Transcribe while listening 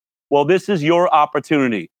Well, this is your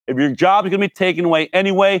opportunity. If your job is going to be taken away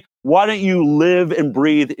anyway, why don't you live and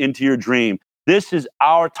breathe into your dream? This is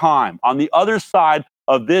our time. On the other side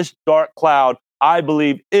of this dark cloud, I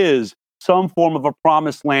believe, is some form of a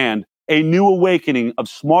promised land, a new awakening of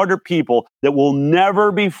smarter people that will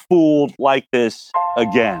never be fooled like this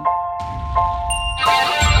again.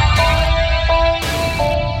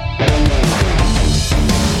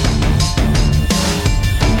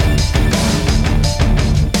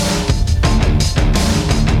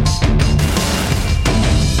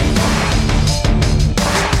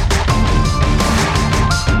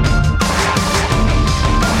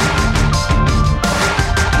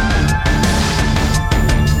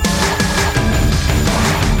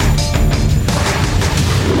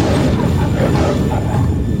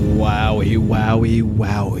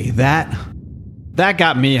 Wowie. That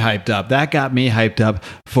got me hyped up. That got me hyped up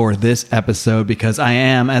for this episode because I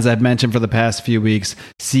am, as I've mentioned for the past few weeks,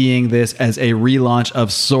 seeing this as a relaunch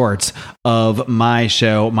of sorts of my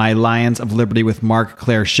show, my Lions of Liberty with Mark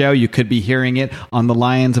Claire show. You could be hearing it on the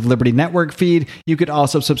Lions of Liberty Network feed. You could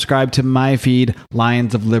also subscribe to my feed,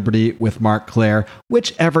 Lions of Liberty with Mark Claire,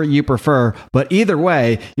 whichever you prefer. But either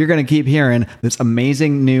way, you're going to keep hearing this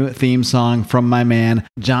amazing new theme song from my man,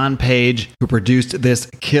 John Page, who produced this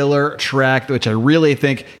killer track, which I really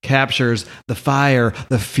think captures the fire,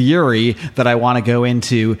 the fury that I want to go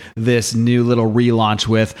into this new little relaunch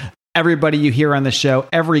with. Everybody you hear on the show,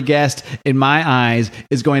 every guest, in my eyes,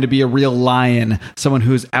 is going to be a real lion, someone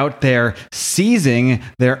who's out there seizing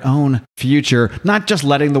their own future, not just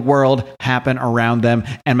letting the world happen around them.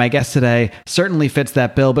 And my guest today certainly fits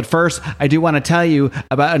that bill. But first, I do want to tell you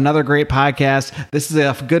about another great podcast. This is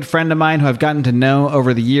a good friend of mine who I've gotten to know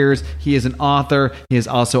over the years. He is an author. He is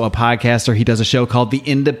also a podcaster. He does a show called The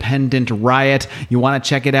Independent Riot. You want to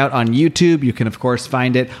check it out on YouTube. You can, of course,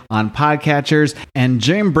 find it on podcatchers. And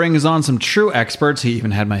Jim brings on some true experts. He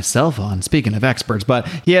even had myself on, speaking of experts, but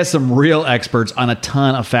he has some real experts on a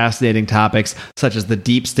ton of fascinating topics, such as the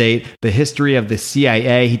deep state, the history of the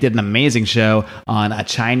CIA. He did an amazing show on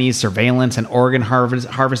Chinese surveillance and organ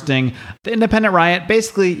harvesting. The Independent Riot,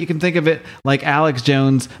 basically, you can think of it like Alex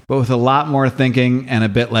Jones, but with a lot more thinking and a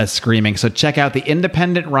bit less screaming. So check out The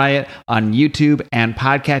Independent Riot on YouTube and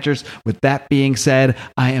podcatchers. With that being said,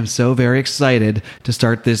 I am so very excited to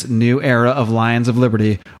start this new era of Lions of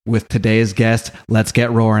Liberty with today's guest. Let's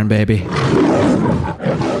get roaring, baby.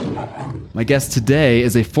 My guest today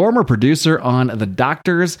is a former producer on The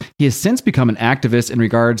Doctors. He has since become an activist in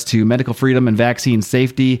regards to medical freedom and vaccine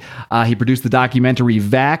safety. He produced the documentary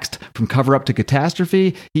Vaxxed, From Cover Up to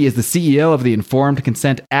Catastrophe. He is the CEO of the Informed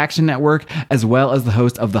Consent Action Network, as well as the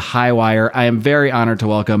host of The High Wire. I am very honored to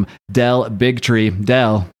welcome Del Bigtree.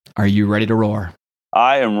 Del, are you ready to roar?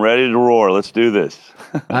 I am ready to roar. Let's do this.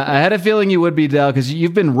 I had a feeling you would be, Del, because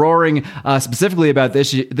you've been roaring specifically about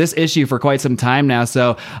this issue for quite some time now.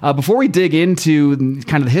 So before we dig into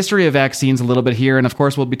kind of the history of vaccines a little bit here, and of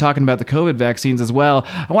course we'll be talking about the COVID vaccines as well,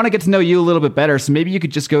 I want to get to know you a little bit better. So maybe you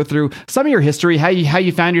could just go through some of your history, how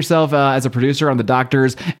you found yourself as a producer on The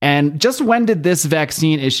Doctors, and just when did this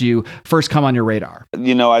vaccine issue first come on your radar?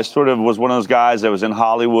 You know, I sort of was one of those guys that was in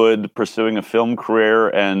Hollywood pursuing a film career,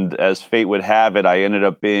 and as fate would have it, I ended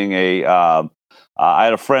up being I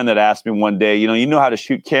had a friend that asked me one day, you know how to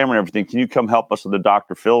shoot camera and everything. Can you come help us with the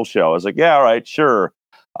Dr. Phil show? I was like, yeah, all right, sure.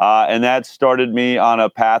 And that started me on a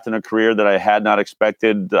path and a career that I had not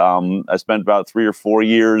expected. I spent about 3 or 4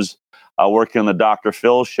 years working on the Dr.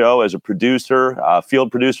 Phil show as a producer,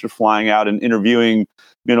 field producer, flying out and interviewing,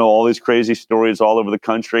 all these crazy stories all over the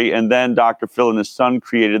country. And then Dr. Phil and his son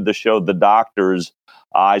created the show, The Doctors.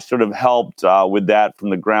 I sort of helped with that from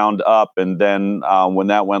the ground up. And then when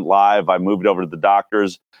that went live, I moved over to The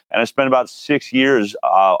Doctors. And I spent about 6 years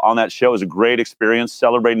on that show. It was a great experience,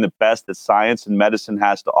 celebrating the best that science and medicine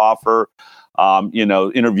has to offer.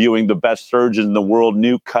 Interviewing the best surgeons in the world,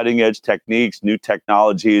 new cutting edge techniques, new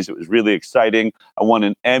technologies. It was really exciting. I won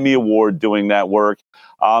an Emmy Award doing that work.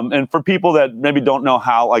 And for people that maybe don't know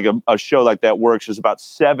how like a show like that works, there's about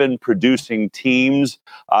 7 producing teams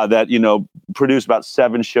that, produce about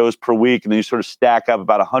 7 shows per week. And then you sort of stack up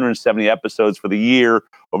about 170 episodes for the year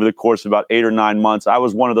over the course of about 8 or 9 months. I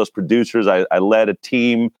was one of those producers. I led a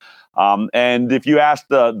team. And if you ask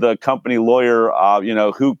the company lawyer,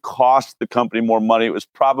 who cost the company more money, it was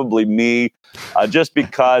probably me, just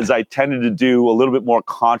because I tended to do a little bit more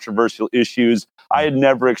controversial issues. I had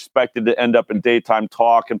never expected to end up in daytime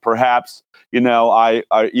talk, and perhaps, I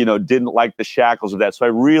didn't like the shackles of that. So I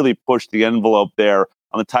really pushed the envelope there.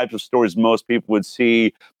 on the types of stories most people would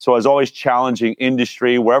see. So I was always challenging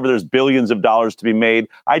industry. Wherever there's billions of dollars to be made,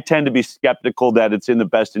 I tend to be skeptical that it's in the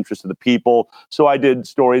best interest of the people. So I did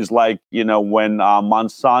stories like, when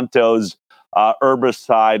Monsanto's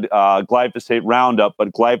herbicide, glyphosate Roundup,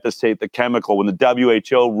 but glyphosate, the chemical, when the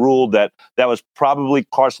WHO ruled that that was probably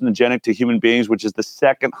carcinogenic to human beings, which is the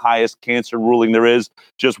second highest cancer ruling there is,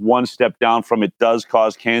 just one step down from it does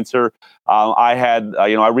cause cancer.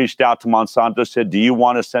 I reached out to Monsanto, said, do you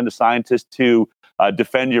want to send a scientist to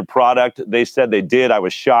defend your product? They said they did. I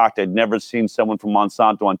was shocked. I'd never seen someone from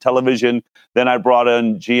Monsanto on television. Then I brought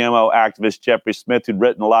in GMO activist Jeffrey Smith, who'd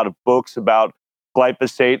written a lot of books about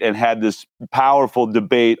glyphosate and had this powerful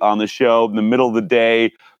debate on the show in the middle of the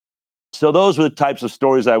day. So those were the types of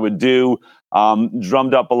stories I would do,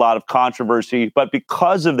 drummed up a lot of controversy. But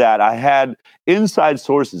because of that, I had inside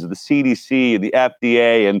sources of the CDC and the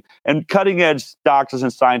FDA and cutting edge doctors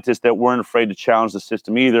and scientists that weren't afraid to challenge the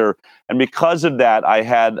system either. And because of that, I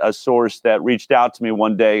had a source that reached out to me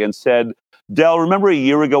one day and said, Del, remember a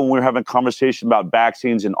year ago when we were having a conversation about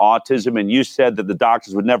vaccines and autism, and you said that the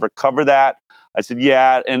doctors would never cover that? I said,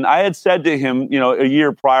 yeah. And I had said to him, a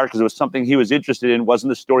year prior, because it was something he was interested in, wasn't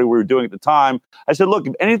the story we were doing at the time. I said, look,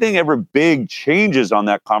 if anything ever big changes on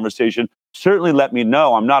that conversation, certainly let me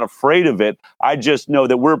know. I'm not afraid of it. I just know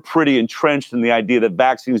that we're pretty entrenched in the idea that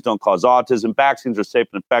vaccines don't cause autism. Vaccines are safe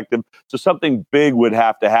and effective. So something big would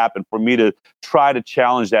have to happen for me to try to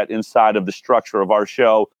challenge that inside of the structure of our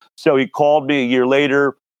show. So he called me a year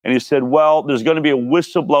later. And he said, well, there's going to be a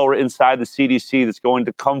whistleblower inside the CDC that's going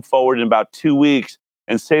to come forward in about 2 weeks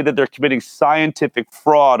and say that they're committing scientific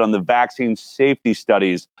fraud on the vaccine safety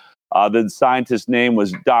studies. The scientist's name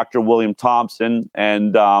was Dr. William Thompson.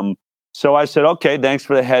 And so I said, okay, thanks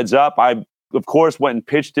for the heads up. I, of course, went and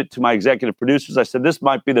pitched it to my executive producers. I said, this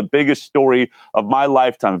might be the biggest story of my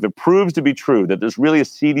lifetime. If it proves to be true that there's really a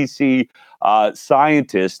CDC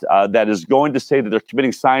scientist that is going to say that they're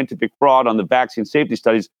committing scientific fraud on the vaccine safety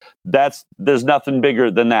studies, there's nothing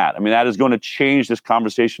bigger than that. I mean, that is going to change this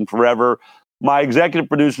conversation forever. My executive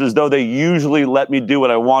producers, though they usually let me do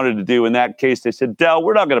what I wanted to do, in that case, they said, Del,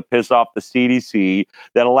 we're not going to piss off the CDC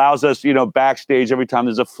that allows us, backstage every time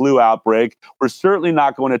there's a flu outbreak. We're certainly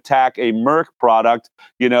not going to attack a Merck product,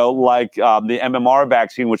 like the MMR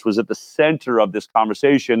vaccine, which was at the center of this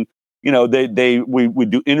conversation. We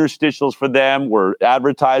do interstitials for them. We're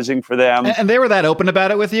advertising for them. And they were that open about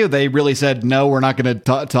it with you? They really said, no, we're not going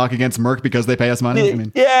to talk against Merck because they pay us money?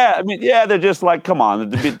 They're just like, come on,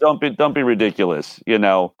 don't be ridiculous,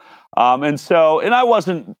 And I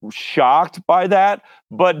wasn't shocked by that.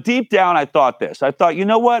 But deep down, I thought this. I thought, you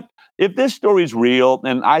know what? If this story's real,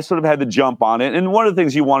 and I sort of had to jump on it, and one of the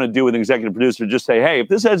things you want to do with an executive producer, just say, hey, if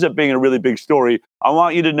this ends up being a really big story, I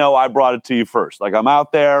want you to know I brought it to you first. Like, I'm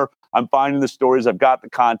out there. I'm finding the stories. I've got the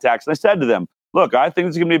contacts. And I said to them, look, I think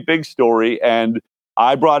it's going to be a big story. And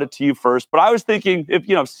I brought it to you first. But I was thinking if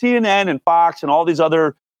CNN and Fox and all these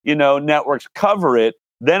other, networks cover it,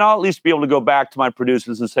 then I'll at least be able to go back to my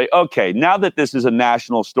producers and say, okay, now that this is a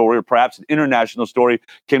national story or perhaps an international story,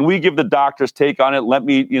 can we give the doctor's take on it? Let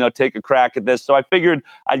me, take a crack at this. So I figured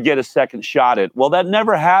I'd get a second shot at it. Well, that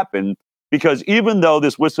never happened. Because even though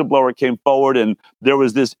this whistleblower came forward and there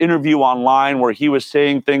was this interview online where he was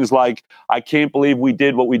saying things like, I can't believe we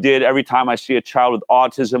did what we did. Every time I see a child with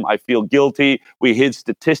autism, I feel guilty. We hid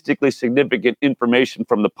statistically significant information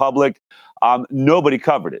from the public. Nobody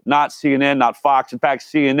covered it. Not CNN, not Fox. In fact,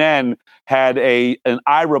 CNN had an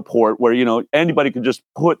iReport where, anybody could just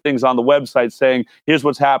put things on the website saying, here's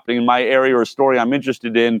what's happening in my area or a story I'm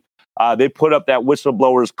interested in. They put up that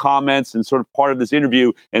whistleblower's comments and sort of part of this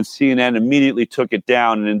interview, and CNN immediately took it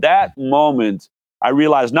down. And in that moment, I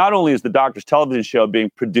realized not only is the doctor's television show being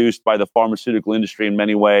produced by the pharmaceutical industry in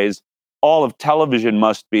many ways, all of television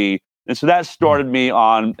must be. And so that started me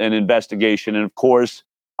on an investigation. And of course,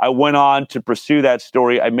 I went on to pursue that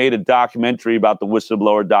story. I made a documentary about the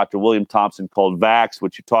whistleblower, Dr. William Thompson, called Vax,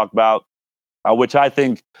 which you talk about, which I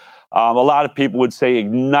think a lot of people would say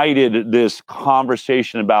ignited this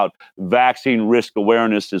conversation about vaccine risk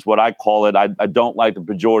awareness, is what I call it. I don't like the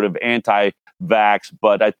pejorative anti-vax,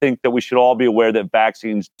 but I think that we should all be aware that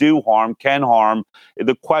vaccines do harm, can harm.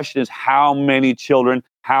 The question is how many children,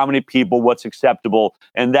 how many people, what's acceptable,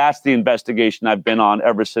 and that's the investigation I've been on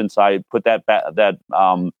ever since I put that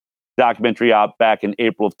documentary out back in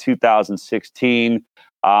April of 2016.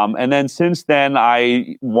 And then since then,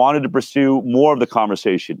 I wanted to pursue more of the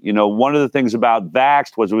conversation. One of the things about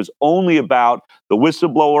Vaxxed was it was only about the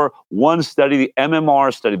whistleblower, one study, the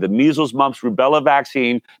MMR study, the measles, mumps, rubella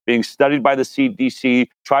vaccine being studied by the CDC,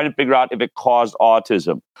 trying to figure out if it caused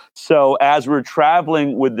autism. So as we're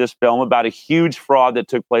traveling with this film about a huge fraud that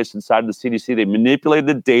took place inside of the CDC, they manipulated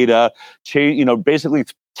the data, basically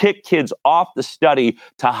kick kids off the study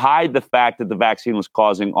to hide the fact that the vaccine was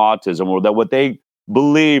causing autism, or that what they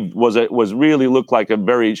believed was really looked like a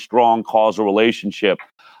very strong causal relationship.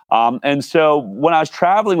 And so when I was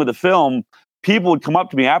traveling with the film, people would come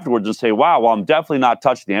up to me afterwards and say, wow, well, I'm definitely not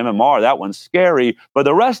touching the MMR. That one's scary, but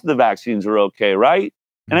the rest of the vaccines are okay, right?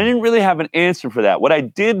 And I didn't really have an answer for that. What I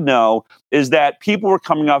did know is that people were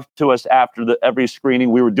coming up to us after every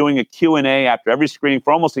screening. We were doing a Q&A after every screening.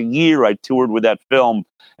 For almost a year, I toured with that film.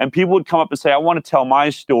 And people would come up and say, I want to tell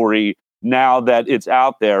my story now that it's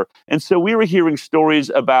out there. And so we were hearing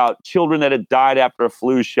stories about children that had died after a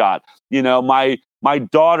flu shot. My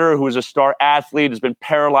daughter, who is a star athlete, has been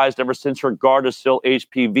paralyzed ever since her Gardasil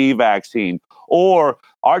HPV vaccine. Or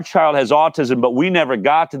our child has autism, but we never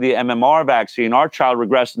got to the MMR vaccine. Our child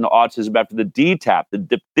regressed into autism after the DTaP, the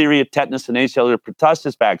diphtheria, tetanus, and acellular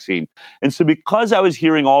pertussis vaccine. And so because I was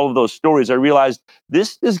hearing all of those stories, I realized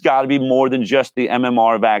this has got to be more than just the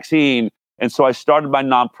MMR vaccine. And so I started my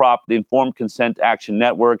nonprofit, the Informed Consent Action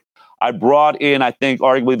Network. I brought in, I think,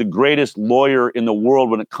 arguably the greatest lawyer in the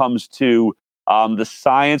world when it comes to the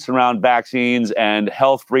science around vaccines and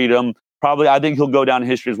health freedom. Probably, I think he'll go down in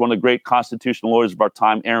history as one of the great constitutional lawyers of our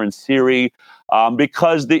time, Aaron Siri,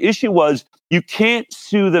 because the issue was you can't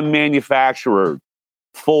sue the manufacturer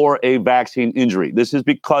for a vaccine injury. This is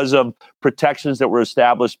because of protections that were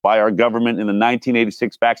established by our government in the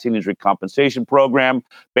 1986 Vaccine Injury Compensation Program.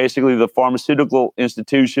 Basically, the pharmaceutical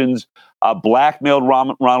institutions blackmailed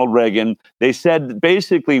Ronald Reagan. They said,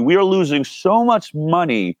 basically, we are losing so much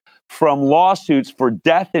money from lawsuits for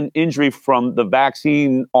death and injury from the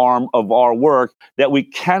vaccine arm of our work that we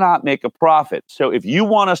cannot make a profit. So if you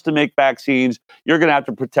want us to make vaccines, you're going to have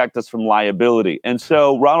to protect us from liability. And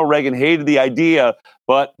so Ronald Reagan hated the idea,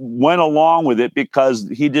 but went along with it because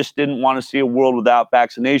he just didn't want to see a world without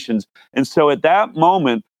vaccinations. And so at that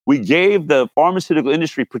moment, we gave the pharmaceutical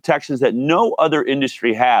industry protections that no other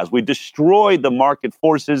industry has. We destroyed the market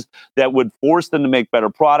forces that would force them to make better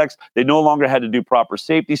products. They no longer had to do proper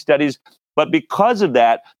safety studies. But because of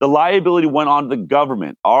that, the liability went on to the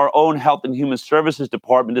government. Our own Health and Human Services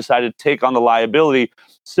Department decided to take on the liability.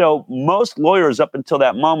 So most lawyers up until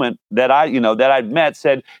that moment that I'd met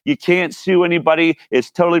said, you can't sue anybody. It's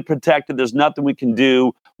totally protected. There's nothing we can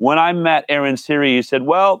do. When I met Aaron Siri, he said,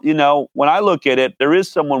 well, when I look at it, there is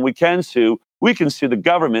someone we can sue. We can sue the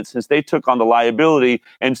government since they took on the liability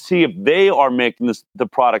and see if they are making the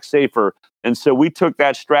product safer. And so we took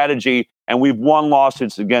that strategy and we've won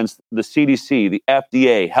lawsuits against the CDC, the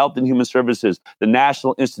FDA, Health and Human Services, the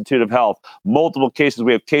National Institute of Health, multiple cases.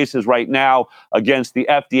 We have cases right now against the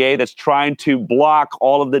FDA that's trying to block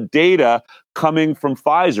all of the data coming from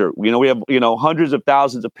Pfizer. We have, hundreds of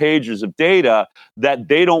thousands of pages of data that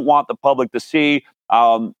they don't want the public to see.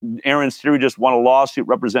 Aaron Siri just won a lawsuit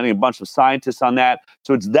representing a bunch of scientists on that.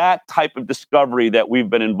 So it's that type of discovery that we've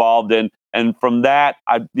been involved in. And from that,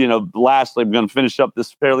 lastly, I'm going to finish up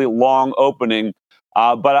this fairly long opening.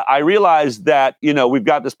 But I realized that, we've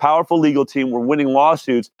got this powerful legal team. We're winning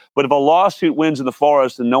lawsuits. But if a lawsuit wins in the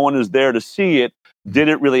forest and no one is there to see it, did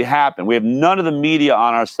it really happen? We have none of the media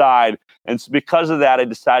on our side. And so because of that, I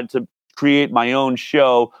decided to create my own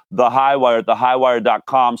show, The Highwire, at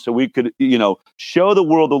thehighwire.com, so we could, show the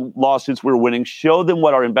world the lawsuits we're winning, show them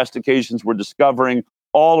what our investigations were discovering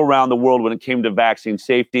all around the world when it came to vaccine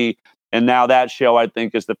safety. And now that show, I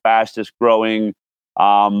think, is the fastest growing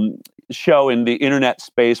show in the internet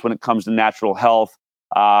space when it comes to natural health.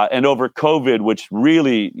 And over COVID, which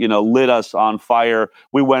really, lit us on fire,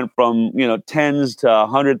 we went from, tens to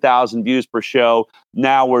 100,000 views per show.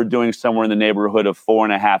 Now we're doing somewhere in the neighborhood of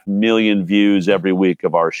 4.5 million views every week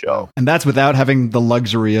of our show. And that's without having the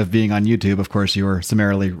luxury of being on YouTube. Of course, you were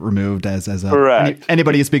summarily removed as correct.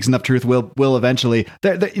 Anybody who speaks enough truth will eventually.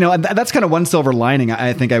 And that's kind of one silver lining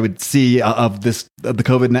I think I would see of the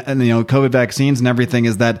COVID, COVID vaccines and everything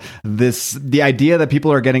is that the idea that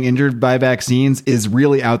people are getting injured by vaccines is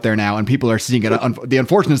really out there now, and people are seeing it. The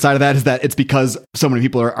unfortunate side of that is that it's because so many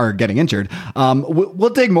people are getting injured. We'll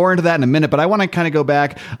dig more into that in a minute, but I want to kind of go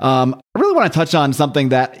back. I really want to touch on something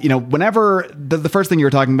that, whenever the first thing you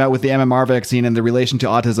were talking about with the MMR vaccine and the relation to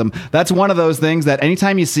autism, that's one of those things that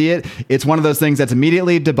anytime you see it, it's one of those things that's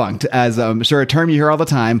immediately debunked, as I'm sure a term you hear all the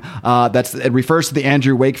time. It refers to the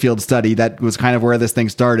Andrew Wakefield study. That was kind of where this thing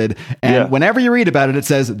started. And whenever you read about it, it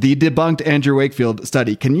says the debunked Andrew Wakefield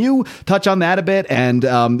study. Can you touch on that a bit and,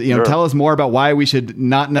 Sure. tell us more about why we should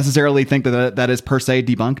not necessarily think that is per se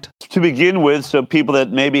debunked? To begin with, so people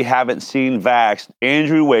that maybe haven't seen Vaxxed,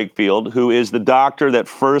 Andrew Wakefield, who is the doctor that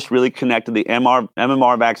first really connected the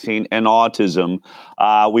MMR vaccine and autism.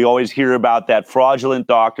 We always hear about that fraudulent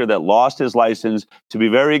doctor that lost his license. To be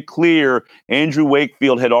very clear, Andrew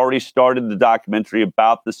Wakefield had already started the documentary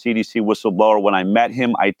about the CDC whistleblower. When I met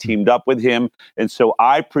him, I teamed up with him. And so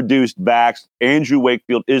I produced Vaxxed. Andrew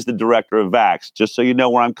Wakefield is the director of Vaxxed, just so you know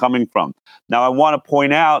where I'm coming from. Now, I want to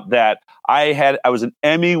point out that I was an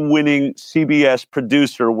Emmy-winning CBS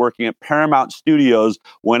producer working at Paramount Studios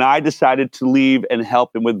when I decided to leave and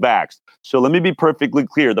help him with Vaxxed. So let me be perfectly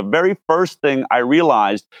clear. The very first thing I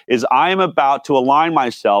realized is I am about to align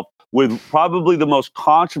myself with probably the most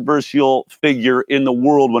controversial figure in the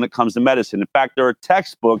world when it comes to medicine. In fact, there are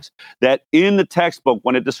textbooks that in the textbook,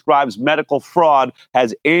 when it describes medical fraud,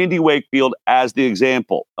 has Andy Wakefield as the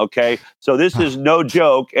example. Okay, so this is no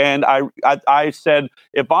joke. And I said,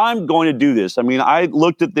 if I'm going to do this, I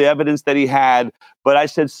looked at the evidence that he had, but I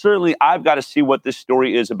said, certainly I've got to see what this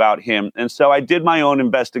story is about him. And so I did my own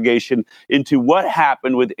investigation into what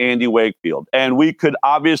happened with Andy Wakefield. And we could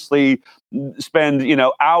obviously spend,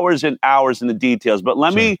 hours and hours in the details. But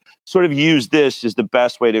let me sort of use this as the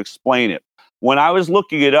best way to explain it. When I was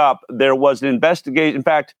looking it up, there was an investigation. In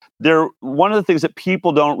fact, one of the things that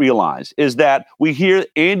people don't realize is that we hear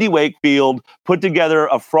Andy Wakefield put together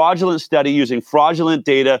a fraudulent study using fraudulent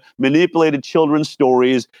data, manipulated children's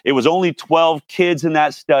stories. It was only 12 kids in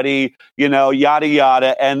that study, yada,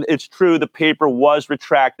 yada. And it's true, the paper was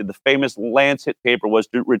retracted. The famous Lancet paper was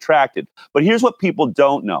retracted. But here's what people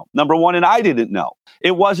don't know. Number one, and I didn't know,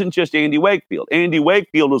 it wasn't just Andy Wakefield. Andy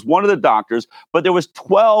Wakefield was one of the doctors, but there was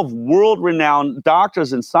 12 world-renowned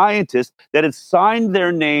doctors and scientists that had signed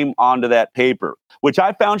their name onto that paper, which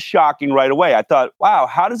I found shocking right away. I thought, wow,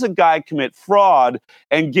 how does a guy commit fraud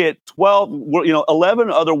and get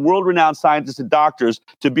 11 other world-renowned scientists and doctors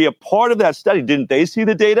to be a part of that study? Didn't they see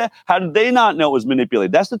the data? How did they not know it was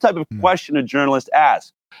manipulated? That's the type of question a journalist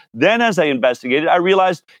asks. Then as I investigated, I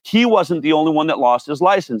realized he wasn't the only one that lost his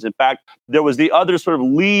license. In fact, there was the other sort of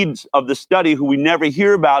leads of the study who we never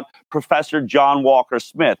hear about, Professor John Walker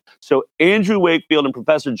Smith. So Andrew Wakefield and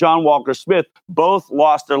Professor John Walker Smith both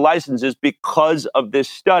lost their licenses because of this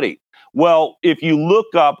study. Well, if you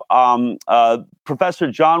look up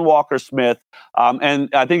Professor John Walker Smith, and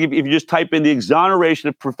I think if you just type in the exoneration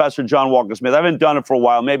of Professor John Walker Smith, I haven't done it for a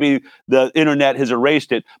while, maybe the internet has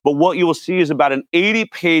erased it, but what you will see is about an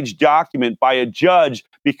 80-page document by a judge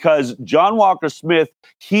because John Walker Smith,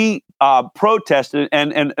 he protested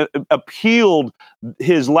and appealed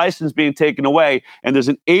his license being taken away. And there's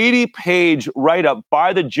an 80-page write-up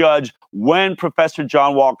by the judge when Professor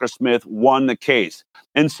John Walker Smith won the case.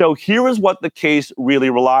 And so here is what the case really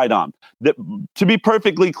relied on. To be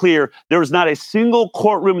perfectly clear, there was not a single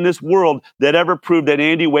courtroom in this world that ever proved that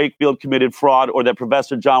Andy Wakefield committed fraud or that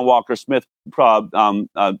Professor John Walker Smith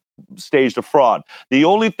staged a fraud. The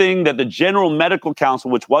only thing that the General Medical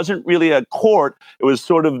Council, which wasn't really a court, it was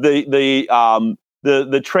sort of the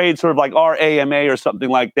trade, sort of like our AMA or something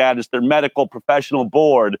like that, is their medical professional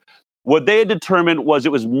board. What they had determined was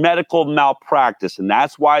it was medical malpractice, and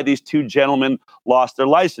that's why these two gentlemen lost their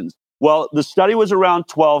license. Well, the study was around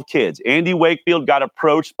 12 kids. Andy Wakefield got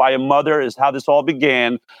approached by a mother, is how this all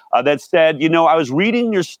began, that said, I was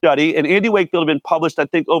reading your study, and Andy Wakefield had been published, I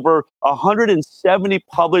think, over 170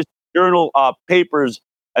 published journal papers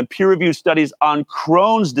and peer-reviewed studies on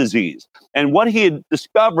Crohn's disease. And what he had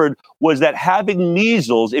discovered was that having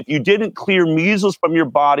measles, if you didn't clear measles from your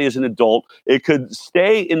body as an adult, it could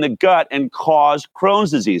stay in the gut and cause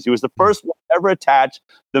Crohn's disease. He was the first one to ever attach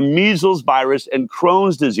the measles virus and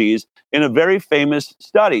Crohn's disease in a very famous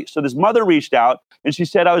study. So this mother reached out and she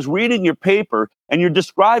said, I was reading your paper and you're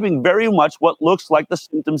describing very much what looks like the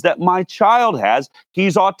symptoms that my child has.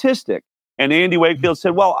 He's autistic. And Andy Wakefield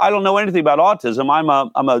said, well, I don't know anything about autism. I'm a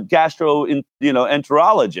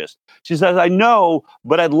gastroenterologist. She says, I know,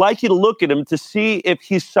 but I'd like you to look at him to see if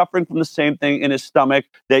he's suffering from the same thing in his stomach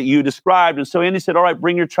that you described. And so Andy said, all right,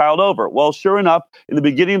 bring your child over. Well, sure enough, in the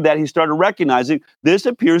beginning of that, he started recognizing this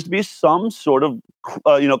appears to be some sort of,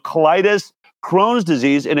 colitis, Crohn's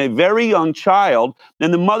disease in a very young child.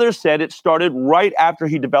 And the mother said it started right after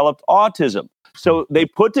he developed autism. So they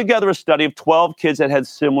put together a study of 12 kids that had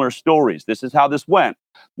similar stories. This is how this went.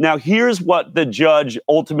 Now, here's what the judge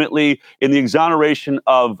ultimately, in the exoneration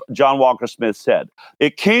of John Walker Smith, said.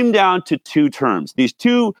 It came down to two terms. These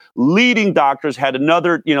two leading doctors had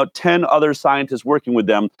another, 10 other scientists working with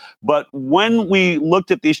them. But when we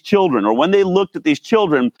looked at these children, or when they looked at these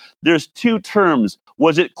children, there's two terms.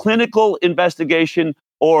 Was it clinical investigation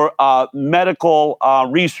or medical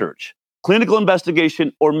research? Clinical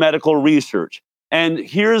investigation or medical research. And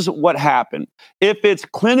here's what happened. If it's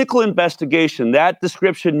clinical investigation, that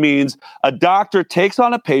description means a doctor takes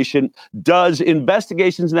on a patient, does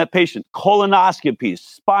investigations in that patient, colonoscopies,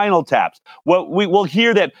 spinal taps. Well, we will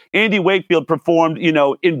hear that Andy Wakefield performed,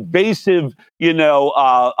 invasive,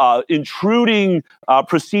 intruding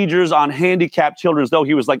procedures on handicapped children as though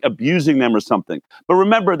he was like abusing them or something. But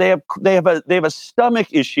remember, they have a stomach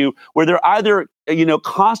issue where they're either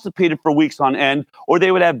constipated for weeks on end, or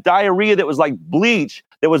they would have diarrhea that was like bleach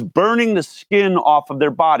that was burning the skin off of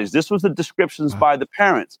their bodies. This was the descriptions by the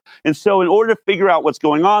parents. And so in order to figure out what's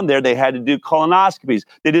going on there, they had to do colonoscopies.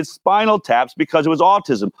 They did spinal taps because it was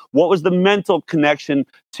autism. What was the mental connection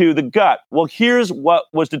to the gut? Well, here's what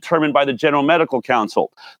was determined by the General Medical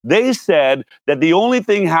Council. They said that the only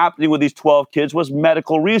thing happening with these 12 kids was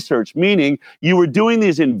medical research, meaning you were doing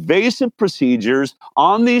these invasive procedures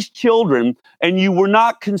on these children and you were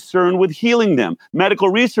not concerned with healing them. Medical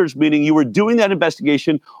research meaning you were doing that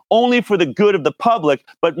investigation only for the good of the public,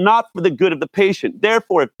 but not for the good of the patient.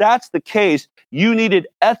 Therefore, if that's the case, you needed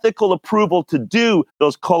ethical approval to do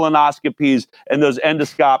those colonoscopies and those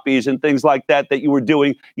endoscopies and things like that you were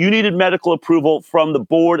doing. You needed medical approval from the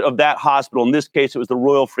board of that hospital. In this case, it was the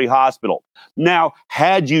Royal Free Hospital. Now,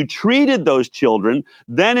 had you treated those children,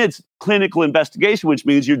 then it's clinical investigation, which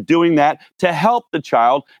means you're doing that to help the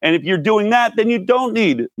child. And if you're doing that, then you don't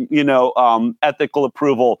need, ethical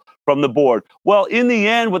approval from the board. Well, in the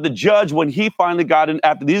end, with the judge, when he finally got in,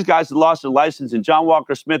 after these guys had lost their license and John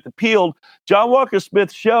Walker Smith appealed, John Walker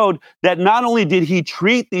Smith showed that not only did he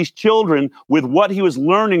treat these children with what he was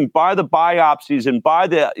learning by the biopsies and by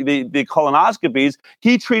the colonoscopies,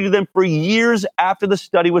 he treated them for years after the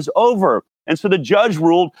study was over. And so the judge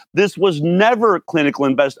ruled this was never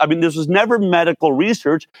this was never medical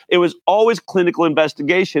research. It was always clinical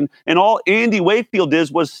investigation. And all Andy Wakefield did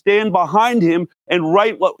was stand behind him and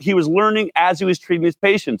write what he was learning as he was treating his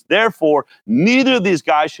patients. Therefore, neither of these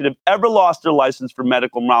guys should have ever lost their license for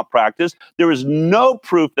medical malpractice. There is no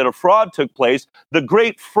proof that a fraud took place. The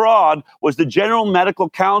great fraud was the General Medical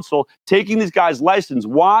Council taking these guys' license.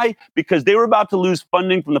 Why? Because they were about to lose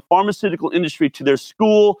funding from the pharmaceutical industry to their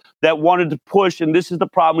school that wanted to push, and this is the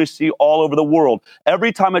problem we see all over the world.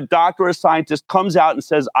 Every time a doctor or a scientist comes out and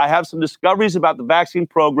says, I have some discoveries about the vaccine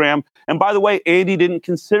program, and by the way, Andy didn't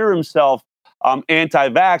consider himself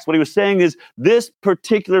anti-vax. What he was saying is this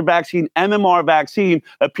particular vaccine, MMR vaccine,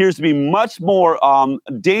 appears to be much more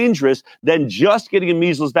dangerous than just getting a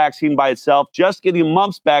measles vaccine by itself, just getting a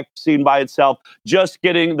mumps vaccine by itself, just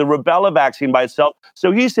getting the rubella vaccine by itself.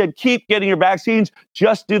 So he said, keep getting your vaccines,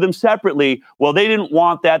 just do them separately. Well, they didn't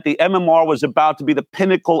want that. The MMR was about to be the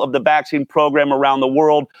pinnacle of the vaccine program around the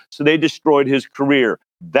world, so they destroyed his career.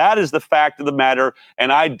 That is the fact of the matter,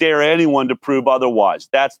 and I dare anyone to prove otherwise.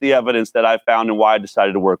 That's the evidence that I found and why I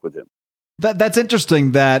decided to work with him. That's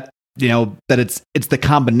interesting that it's the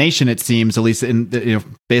combination, it seems, at least in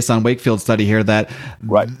based on Wakefield's study here, that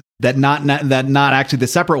right. That not actually the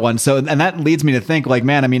separate one. So, and that leads me to think, like,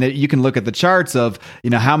 man, I mean, you can look at the charts of,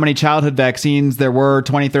 how many childhood vaccines there were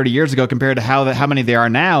 20, 30 years ago compared to how many there are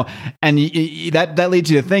now. And that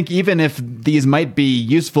leads you to think, even if these might be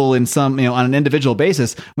useful in some, on an individual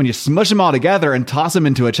basis, when you smush them all together and toss them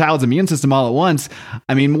into a child's immune system all at once,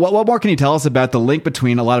 I mean, what more can you tell us about the link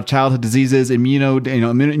between a lot of childhood diseases,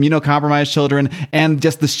 immunocompromised children, and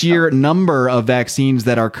just the sheer number of vaccines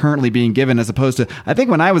that are currently being given, as opposed to, I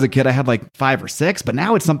think when I was a kid, I had like 5 or 6, but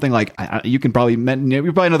now it's something like, you probably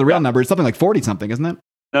know the real number. It's something like 40 something, isn't it?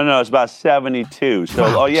 No, it's about 72. So,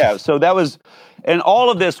 wow. Oh yeah. So that was, and all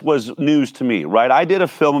of this was news to me, right? I did a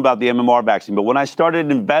film about the MMR vaccine, but when I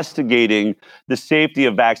started investigating the safety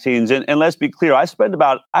of vaccines, and let's be clear, I spent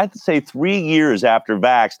about, I'd say 3 years after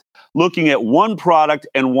vaxxed, looking at one product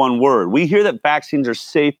and one word. We hear that vaccines are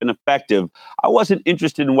safe and effective. I wasn't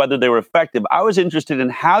interested in whether they were effective. I was interested in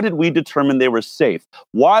how did we determine they were safe?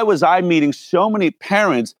 Why was I meeting so many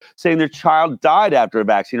parents saying their child died after a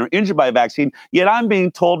vaccine or injured by a vaccine, yet I'm being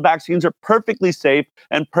told vaccines are perfectly safe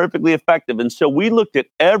and perfectly effective? And so we looked at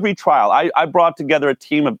every trial. I brought together a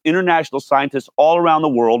team of international scientists all around the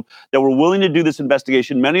world that were willing to do this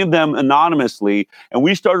investigation, many of them anonymously, and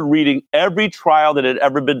we started reading every trial that had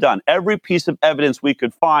ever been done. Every piece of evidence we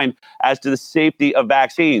could find as to the safety of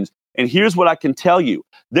vaccines. And here's what I can tell you.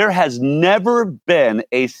 There has never been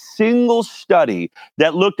a single study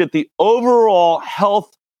that looked at the overall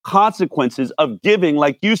health consequences of giving,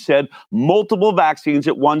 like you said, multiple vaccines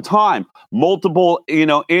at one time, multiple,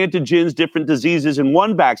 antigens, different diseases in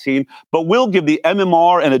one vaccine, but we'll give the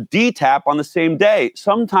MMR and a DTaP on the same day.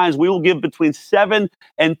 Sometimes we will give between 7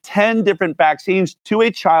 and 10 different vaccines to a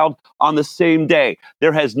child on the same day.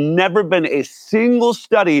 There has never been a single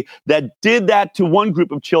study that did that to one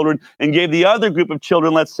group of children and gave the other group of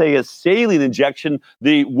children, let's say, a saline injection,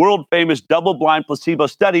 the world famous double-blind placebo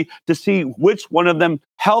study, to see which one of them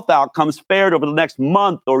health outcomes fared over the next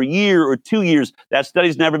month or year or 2 years. That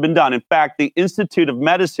study's never been done. In fact, the Institute of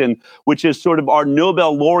Medicine, which is sort of our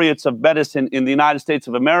Nobel laureates of medicine in the United States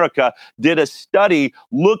of America, did a study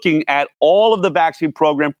looking at all of the vaccine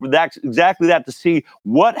program for that, exactly that, to see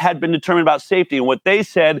what had been determined about safety. And what they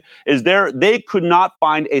said is they could not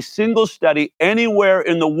find a single study anywhere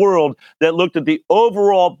in the world that looked at the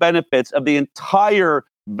overall benefits of the entire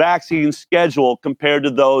vaccine schedule compared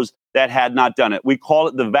to those that had not done it. We call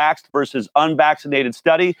it the vaxxed versus unvaccinated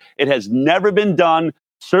study. It has never been done,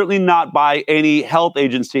 certainly not by any health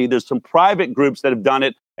agency. There's some private groups that have done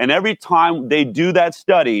it. And every time they do that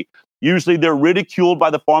study, usually they're ridiculed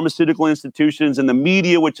by the pharmaceutical institutions and the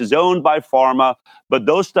media, which is owned by pharma. But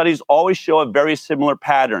those studies always show a very similar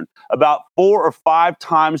pattern. About 4 or 5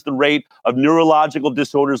 times the rate of neurological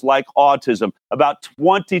disorders like autism, about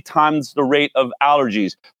 20 times the rate of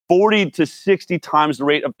allergies, 40 to 60 times the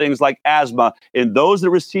rate of things like asthma in those that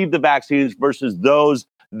receive the vaccines versus those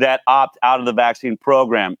that opt out of the vaccine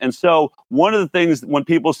program. And so one of the things when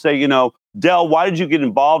people say, Del, why did you get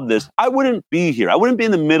involved in this? I wouldn't be here. I wouldn't be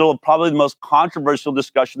in the middle of probably the most controversial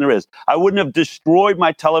discussion there is. I wouldn't have destroyed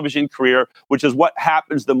my television career, which is what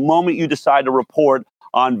happens the moment you decide to report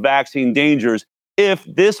on vaccine dangers, if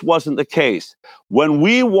this wasn't the case. When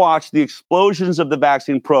we watched the explosions of the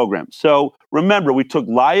vaccine program, so remember, we took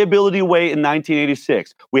liability away in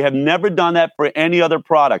 1986. We have never done that for any other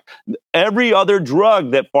product. Every other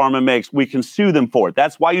drug that pharma makes, we can sue them for it.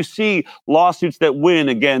 That's why you see lawsuits that win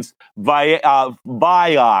against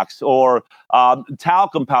Vioxx or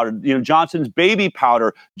talcum powder. Johnson's baby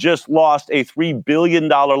powder just lost a $3 billion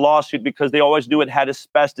lawsuit because they always knew it had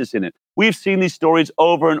asbestos in it. We've seen these stories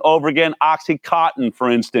over and over again. OxyContin,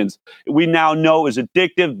 for instance, we now know is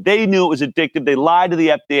addictive. They knew it was addictive. They lied to the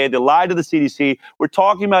FDA. They lied to the CDC. We're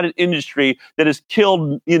talking about an industry that has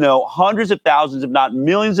killed, hundreds of thousands, if not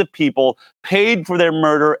millions of people, paid for their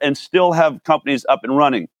murder, and still have companies up and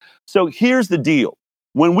running. So here's the deal.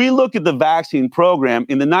 When we look at the vaccine program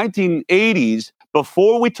in the 1980s,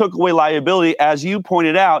 before we took away liability, as you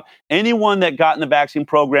pointed out, anyone that got in the vaccine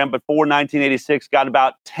program before 1986 got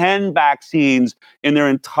about 10 vaccines in their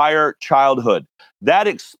entire childhood. That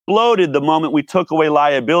exploded the moment we took away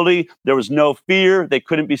liability. There was no fear. They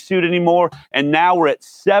couldn't be sued anymore. And now we're at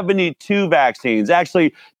 72 vaccines.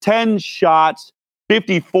 Actually, 10 shots,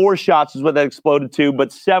 54 shots is what that exploded to,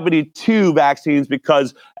 but 72 vaccines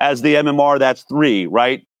because as the MMR, that's 3,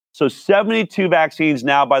 right? So 72 vaccines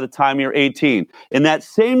now by the time you're 18. In that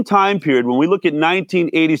same time period, when we look at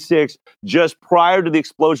 1986, just prior to the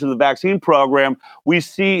explosion of the vaccine program, we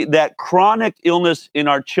see that chronic illness in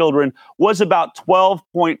our children was about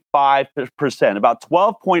 12.5%. About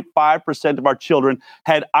 12.5% of our children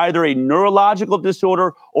had either a neurological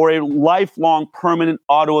disorder or a lifelong permanent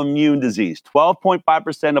autoimmune disease.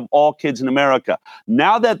 12.5% of all kids in America.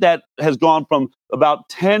 Now that has gone from about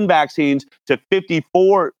 10 vaccines to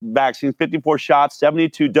 54 vaccines, 54 shots,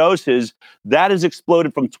 72 doses, that has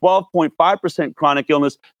exploded from 12.5% chronic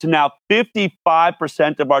illness to now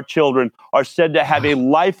 55% of our children are said to have a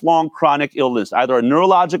lifelong chronic illness, either a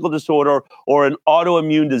neurological disorder or an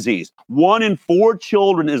autoimmune disease. 1 in 4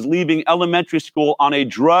 children is leaving elementary school on a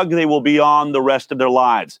drug they will be on the rest of their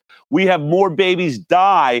lives. We have more babies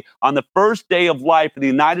die on the first day of life in the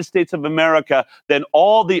United States of America than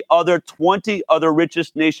all the other 20 other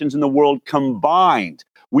richest nations in the world combined.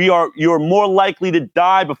 You're more likely to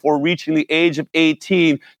die before reaching the age of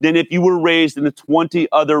 18 than if you were raised in the 20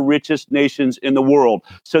 other richest nations in the world.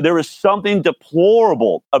 So there is something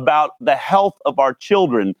deplorable about the health of our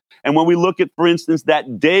children. And when we look at, for instance,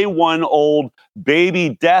 that day one old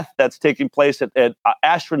baby death that's taking place at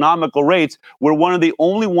astronomical rates, we're one of the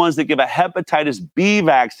only ones that give a hepatitis B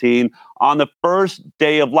vaccine on the first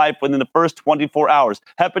day of life within the first 24 hours.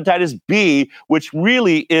 Hepatitis B, which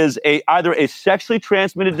really is either a sexually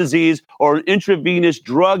transmitted disease or an intravenous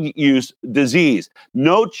drug use disease.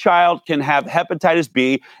 No child can have hepatitis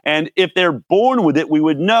B, and if they're born with it, we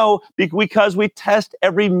would know because we test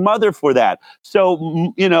every mother for that.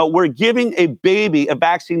 So, we're giving a baby a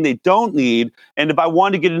vaccine they don't need, and if I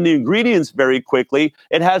want to get into the ingredients very quickly,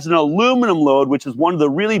 it has an aluminum load, which is one of the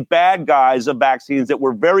really bad guys of vaccines that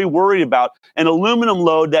we're very worried about, an aluminum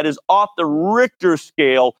load that is off the Richter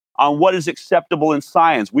scale on what is acceptable in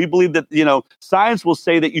science. We believe that, science will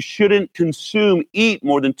say that you shouldn't eat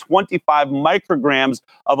more than 25 micrograms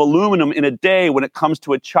of aluminum in a day when it comes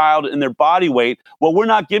to a child and their body weight. Well, we're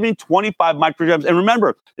not giving 25 micrograms. And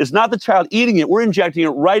remember, it's not the child eating it. We're injecting it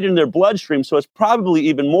right in their bloodstream. So it's probably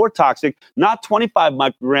even more toxic. Not 25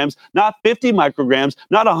 micrograms, not 50 micrograms,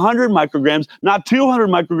 not 100 micrograms, not 200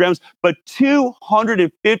 micrograms, but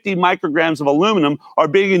 250 micrograms of aluminum are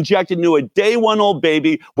being injected into a day one old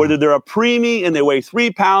baby, whether they're a preemie and they weigh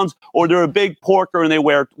 3 pounds or they're a big porker and they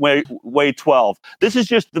weigh 12. This is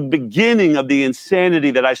just the beginning of the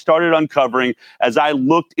insanity that I started uncovering as I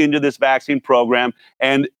looked into this vaccine program.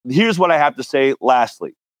 And here's what I have to say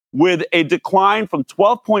lastly. With a decline from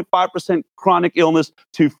 12.5% chronic illness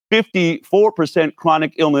to 54%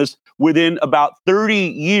 chronic illness within about 30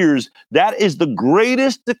 years, that is the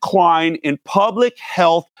greatest decline in public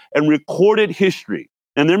health and recorded history.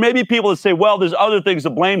 And there may be people that say, well, there's other things to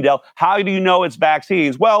blame, Dale. How do you know it's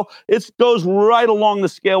vaccines? Well, it goes right along the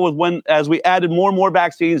scale with as we added more and more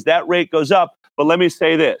vaccines, that rate goes up. But let me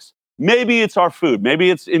say this. Maybe it's our food. Maybe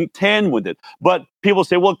it's in tandem with it. But people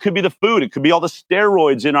say, well, it could be the food. It could be all the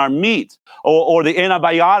steroids in our meat or the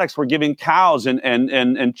antibiotics we're giving cows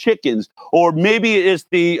and chickens. Or maybe it's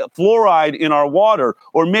the fluoride in our water.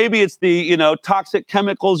 Or maybe it's the toxic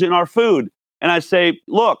chemicals in our food. And I say,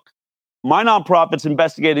 look, my nonprofit's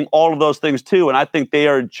investigating all of those things too, and I think they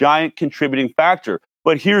are a giant contributing factor.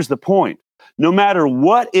 But here's the point. No matter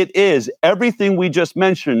what it is, everything we just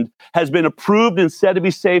mentioned has been approved and said to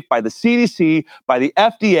be safe by the CDC, by the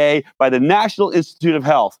FDA, by the National Institute of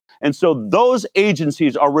Health. And so those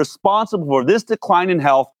agencies are responsible for this decline in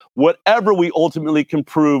health. Whatever we ultimately can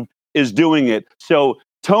prove is doing it. So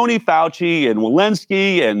Tony Fauci and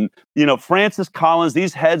Walensky and, Francis Collins,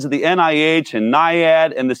 these heads of the NIH and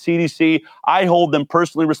NIAID and the CDC, I hold them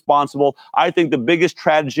personally responsible. I think the biggest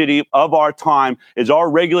tragedy of our time is our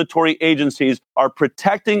regulatory agencies are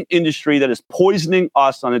protecting industry that is poisoning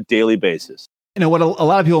us on a daily basis. What a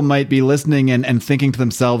lot of people might be listening and thinking to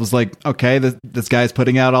themselves, like, okay, this guy's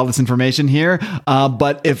putting out all this information here.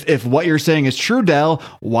 But if what you're saying is true, Del,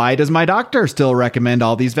 why does my doctor still recommend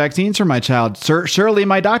all these vaccines for my child? Surely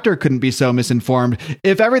my doctor couldn't be so misinformed.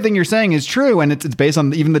 If everything you're saying is true, and it's based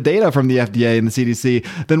on even the data from the FDA and the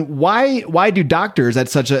CDC, then why do doctors at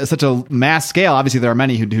such a mass scale, obviously there are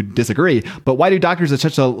many who disagree, but why do doctors at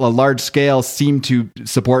such a large scale seem to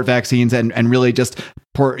support vaccines and really just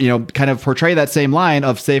kind of portray that same line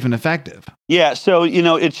of safe and effective? Yeah, so,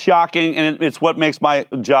 it's shocking, and it's what makes my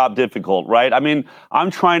job difficult, right? I mean,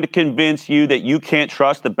 I'm trying to convince you that you can't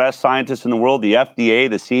trust the best scientists in the world, the FDA,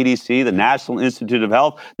 the CDC, the National Institute of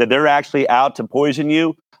Health, that they're actually out to poison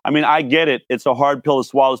you. I mean, I get it. It's a hard pill to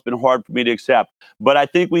swallow. It's been hard for me to accept. But I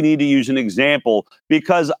think we need to use an example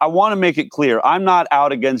because I want to make it clear. I'm not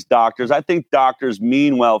out against doctors. I think doctors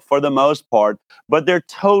mean well for the most part, but they're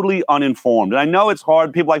totally uninformed. And I know it's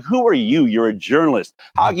hard. People are like, who are you? You're a journalist.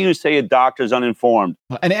 How can you say a doctor's uninformed?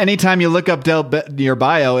 And anytime you look up your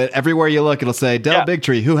bio, everywhere you look, it'll say Del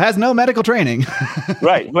Bigtree, who has no medical training.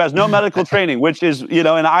 Right. Who has no medical training, which is, and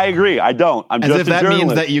I agree. I don't. I'm just a journalist. As if that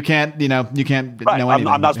means that you can't right. know anything.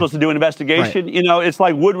 I'm not supposed to do an investigation. Right. It's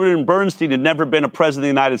like Woodward and Bernstein had never been a president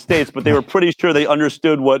of the United States, but they were pretty sure they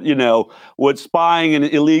understood what spying and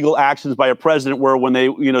illegal actions by a president were when they,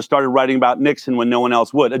 started writing about Nixon when no one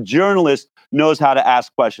else would. A journalist knows how to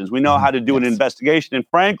ask questions. We know how to do an investigation. And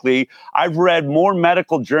frankly, I've read more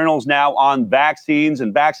medical journals now on vaccines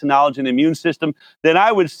and vaccinology and the immune system than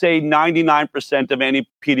I would say 99% of any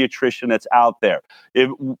pediatrician that's out there. If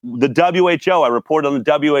the WHO, I reported on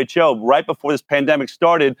the WHO right before this pandemic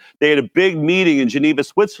started, they had a big meeting in Geneva,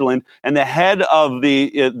 Switzerland, and the head of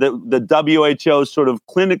the WHO sort of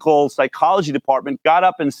clinical psychology department got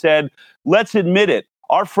up and said, let's admit it.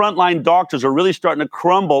 Our frontline doctors are really starting to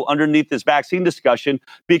crumble underneath this vaccine discussion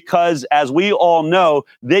because, as we all know,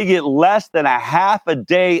 they get less than a half a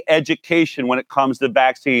day education when it comes to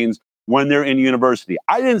vaccines when they're in university.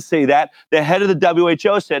 I didn't say that. The head of the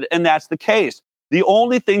WHO said, and that's the case. The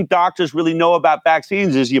only thing doctors really know about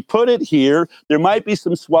vaccines is you put it here, there might be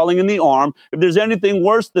some swelling in the arm. If there's anything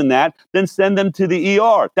worse than that, then send them to the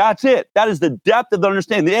ER. That's it. That is the depth of the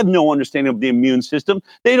understanding. They have no understanding of the immune system.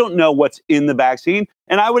 They don't know what's in the vaccine.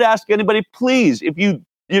 And I would ask anybody, please, if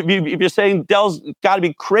you're saying Dell's got to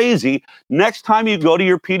be crazy, next time you go to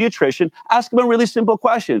your pediatrician, ask them a really simple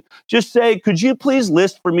question. Just say, could you please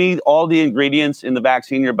list for me all the ingredients in the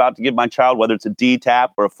vaccine you're about to give my child, whether it's a DTaP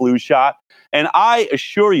or a flu shot? And I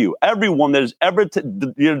assure you, everyone that has ever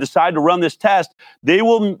decided to run this test, they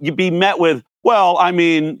will be met with, well, I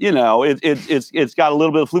mean, it's got a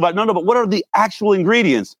little bit of flu. No, but what are the actual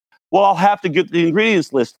ingredients? Well, I'll have to get the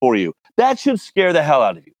ingredients list for you. That should scare the hell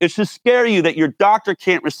out of you. It should scare you that your doctor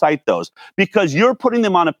can't recite those because you're putting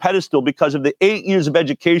them on a pedestal because of the 8 years of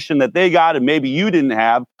education that they got and maybe you didn't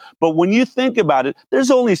have. But when you think about it,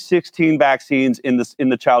 there's only 16 vaccines in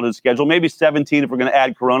the childhood schedule, maybe 17 if we're going to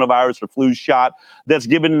add coronavirus or flu shot that's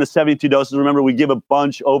given in the 72 doses. Remember, we give a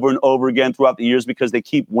bunch over and over again throughout the years because they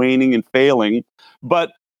keep waning and failing.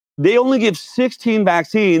 But they only give 16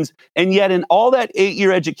 vaccines, and yet in all that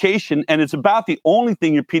 8-year education, and it's about the only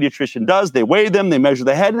thing your pediatrician does, they weigh them, they measure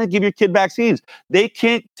the head, and they give your kid vaccines. They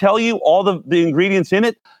can't tell you all the ingredients in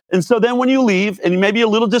it. And so then when you leave, and you may be a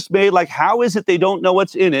little dismayed, like, how is it they don't know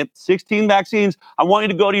what's in it? 16 vaccines. I want you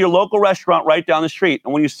to go to your local restaurant right down the street.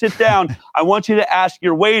 And when you sit down, I want you to ask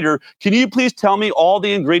your waiter, can you please tell me all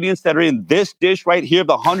the ingredients that are in this dish right here,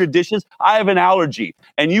 the 100 dishes? I have an allergy.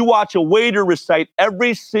 And you watch a waiter recite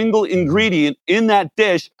every single ingredient in that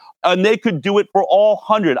dish, and they could do it for all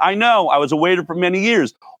 100. I know, I was a waiter for many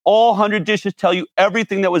years. All 100 dishes tell you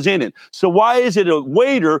everything that was in it. So why is it a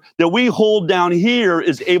waiter that we hold down here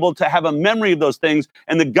is able to have a memory of those things,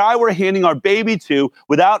 and the guy we're handing our baby to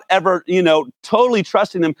without ever, totally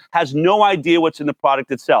trusting them has no idea what's in the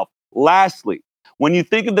product itself? Lastly, when you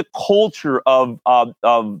think of the culture of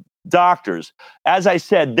doctors, as I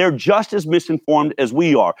said, they're just as misinformed as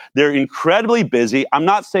we are. They're incredibly busy. I'm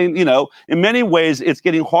not saying, in many ways, it's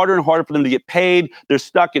getting harder and harder for them to get paid. They're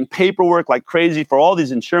stuck in paperwork like crazy for all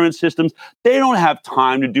these insurance systems. They don't have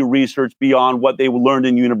time to do research beyond what they learned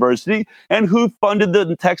in university. And who funded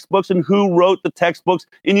the textbooks and who wrote the textbooks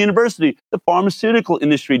in university? The pharmaceutical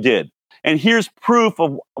industry did. And here's proof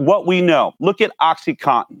of what we know. Look at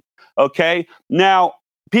OxyContin. Okay? Now,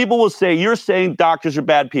 people will say, you're saying doctors are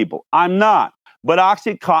bad people. I'm not. But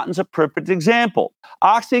OxyContin's a perfect example.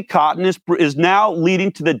 OxyContin is now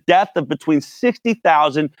leading to the death of between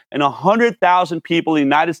 60,000 and 100,000 people in the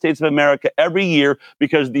United States of America every year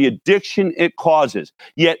because of the addiction it causes.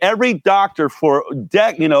 Yet every doctor for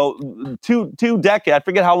two decades, I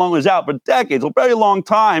forget how long it was out, but decades, a very long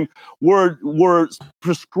time, were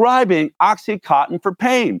prescribing OxyContin for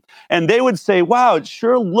pain. And they would say, wow, it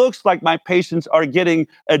sure looks like my patients are getting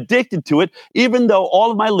addicted to it, even though all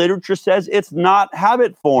of my literature says it's not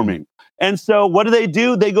habit forming. And so what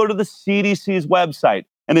do? They go to the CDC's website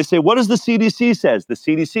and they say, what does the CDC says? The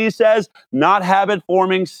CDC says not habit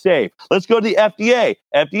forming, safe. Let's go to the FDA.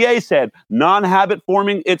 FDA said non-habit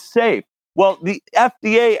forming, it's safe. Well, the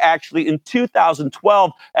FDA actually in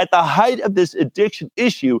 2012, at the height of this addiction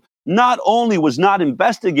issue, not only was not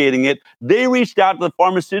investigating it, they reached out to the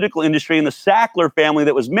pharmaceutical industry and the Sackler family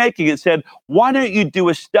that was making it and said, why don't you do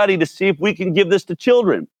a study to see if we can give this to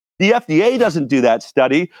children? The FDA doesn't do that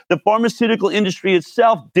study. The pharmaceutical industry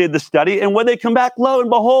itself did the study. And when they come back, lo and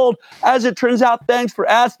behold, as it turns out, thanks for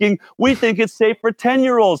asking, we think it's safe for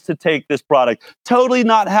 10-year-olds to take this product. Totally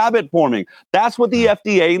not habit forming. That's what the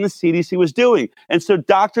FDA and the CDC was doing. And so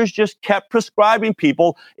doctors just kept prescribing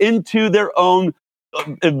people into their own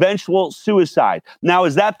eventual suicide. Now,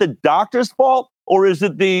 is that the doctor's fault? Or is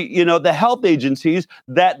it the health agencies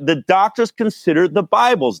that the doctors consider the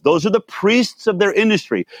Bibles? Those are the priests of their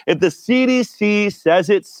industry. If the CDC says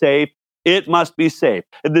it's safe, it must be safe.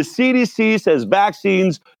 If the CDC says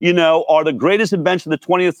vaccines, are the greatest invention of the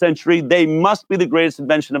 20th century, they must be the greatest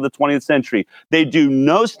invention of the 20th century. They do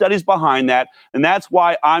no studies behind that, and that's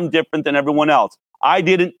why I'm different than everyone else. I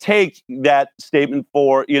didn't take that statement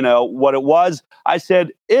for, what it was. I said,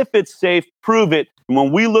 if it's safe, prove it. And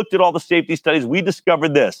when we looked at all the safety studies, we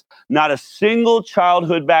discovered this. Not a single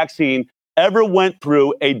childhood vaccine ever went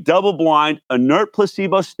through a double-blind, inert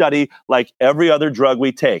placebo study like every other drug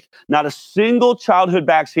we take. Not a single childhood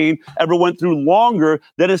vaccine ever went through longer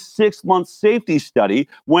than a 6-month safety study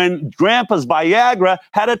when Grandpa's Viagra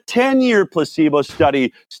had a 10-year placebo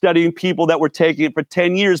study studying people that were taking it for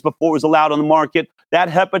 10 years before it was allowed on the market. That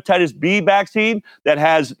hepatitis B vaccine that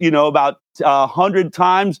has, about 100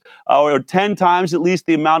 times or 10 times at least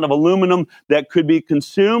the amount of aluminum that could be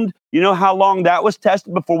consumed. You know how long that was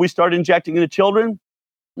tested before we started injecting into children?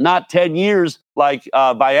 not 10 years like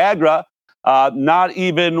Viagra, not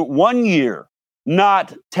even 1 year,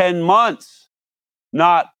 not 10 months,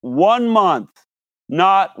 not 1 month,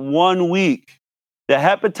 not 1 week. The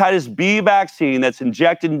hepatitis B vaccine that's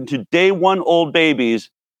injected into day one old babies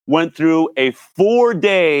went through a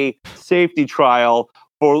 4-day safety trial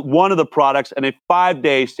for one of the products and a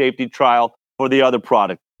 5-day safety trial for the other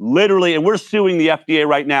product. Literally, and we're suing the FDA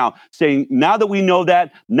right now, saying now that we know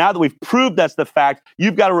that, now that we've proved that's the fact,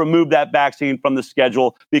 you've got to remove that vaccine from the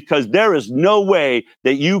schedule, because there is no way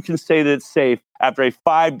that you can say that it's safe after a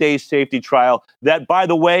 5-day safety trial that, by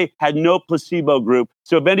the way, had no placebo group.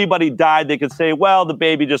 So if anybody died, they could say, well, the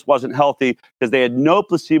baby just wasn't healthy because they had no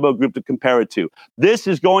placebo group to compare it to. This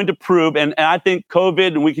is going to prove, and I think COVID,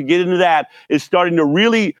 and we can get into that, is starting to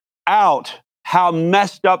really out how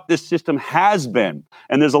messed up this system has been.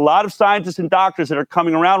 And there's a lot of scientists and doctors that are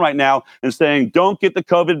coming around right now and saying, don't get the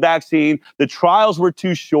COVID vaccine. The trials were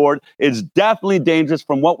too short. It's definitely dangerous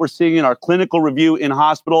from what we're seeing in our clinical review in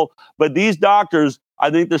hospital. But these doctors, I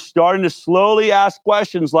think they're starting to slowly ask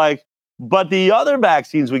questions like, but the other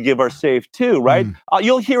vaccines we give are safe too, right?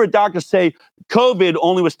 You'll hear a doctor say COVID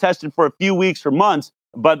only was tested for a few weeks or months,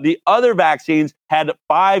 but the other vaccines had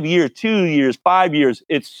 5 years, 2 years, 5 years.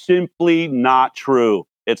 It's simply not true.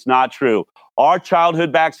 It's not true. Our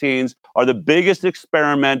childhood vaccines are the biggest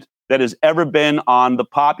experiment that has ever been on the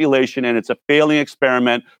population, and it's a failing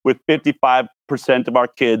experiment with 55% of our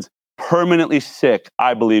kids permanently sick,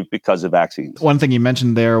 I believe, because of vaccines. One thing you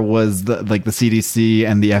mentioned there was the CDC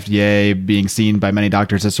and the FDA being seen by many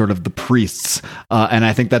doctors as sort of the priests. And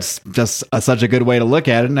I think that's just such a good way to look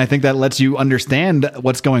at it. And I think that lets you understand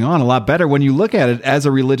what's going on a lot better when you look at it as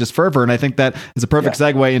a religious fervor. And I think that is a perfect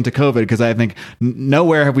segue into COVID, because I think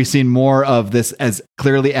nowhere have we seen more of this as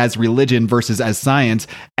clearly as religion versus as science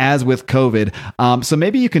as with COVID. So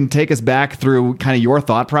maybe you can take us back through kind of your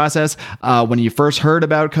thought process when you first heard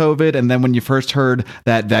about COVID, and then when you first heard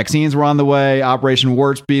that vaccines were on the way, Operation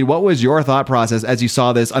Warp Speed. What was your thought process as you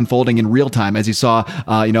saw this unfolding in real time, as you saw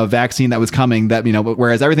a vaccine that was coming, that,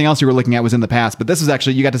 whereas everything else you were looking at was in the past, but this is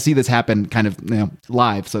actually, you got to see this happen kind of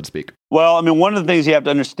live, so to speak. Well, I mean, one of the things you have to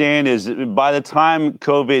understand is by the time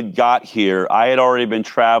COVID got here, I had already been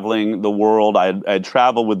traveling the world. I had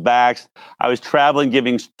traveled with Vax. I was traveling,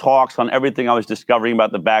 giving talks on everything I was discovering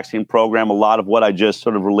about the vaccine program, a lot of what I just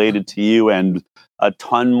sort of related to you, and a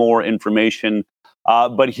ton more information.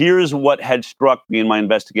 But here's what had struck me in my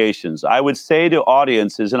investigations. I would say to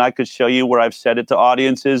audiences, and I could show you where I've said it to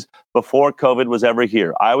audiences before COVID was ever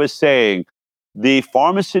here. I was saying, the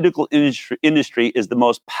pharmaceutical industry is the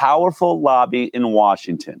most powerful lobby in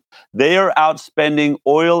Washington. They are outspending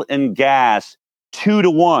oil and gas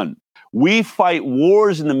 2-to-1. We fight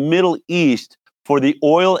wars in the Middle East for the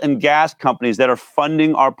oil and gas companies that are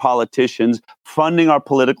funding our politicians, funding our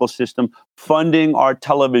political system, funding our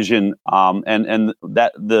television, and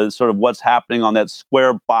that the sort of what's happening on that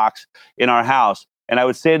square box in our house. And I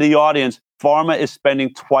would say to the audience, pharma is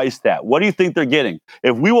spending twice that. What do you think they're getting?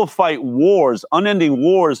 If we will fight wars, unending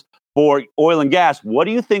wars for oil and gas, what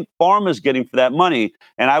do you think pharma is getting for that money?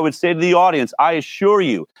 And I would say to the audience, I assure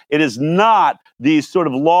you, it is not these sort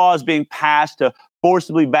of laws being passed to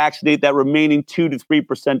forcibly vaccinate that remaining 2 to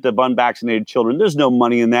 3% of unvaccinated children. There's no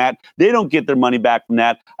money in that. They don't get their money back from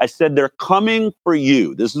that. I said they're coming for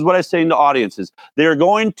you. This is what I'm saying to audiences. They're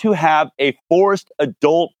going to have a forced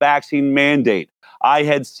adult vaccine mandate. I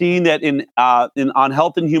had seen that on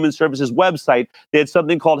Health and Human Services website, they had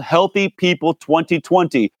something called Healthy People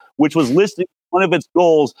 2020, which was listing one of its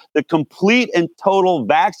goals, the complete and total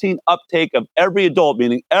vaccine uptake of every adult,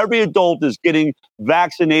 meaning every adult is getting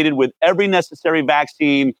vaccinated with every necessary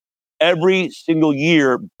vaccine every single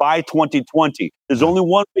year by 2020. There's only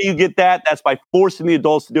one way you get that. That's by forcing the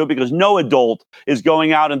adults to do it, because no adult is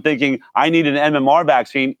going out and thinking, I need an MMR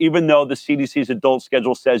vaccine, even though the CDC's adult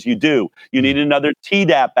schedule says you do. You need another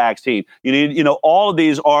Tdap vaccine. You need, all of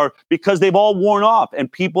these are because they've all worn off,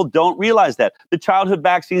 and people don't realize that. The childhood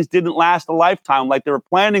vaccines didn't last a lifetime like they were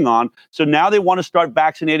planning on. So now they want to start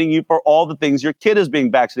vaccinating you for all the things your kid is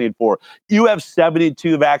being vaccinated for. You have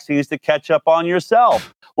 72 vaccines to catch up on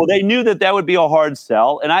yourself. Well, they knew that would be a hard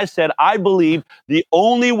sell. And I said, I believe the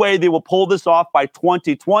only way they will pull this off by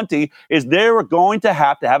 2020 is they're going to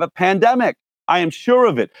have a pandemic. I am sure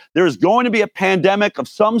of it. There is going to be a pandemic of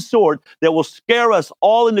some sort that will scare us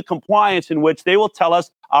all into compliance, in which they will tell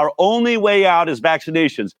us our only way out is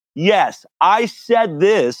vaccinations. Yes, I said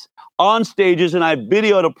this on stages, and I have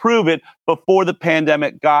video to prove it before the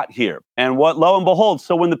pandemic got here. And lo and behold,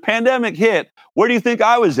 so when the pandemic hit, where do you think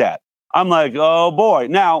I was at? I'm like, oh boy.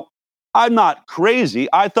 Now, I'm not crazy.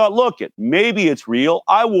 I thought, look, maybe it's real.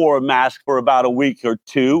 I wore a mask for about a week or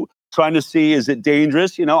two, trying to see, is it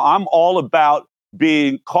dangerous? I'm all about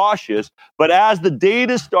being cautious. But as the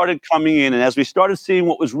data started coming in and as we started seeing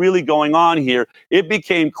what was really going on here, it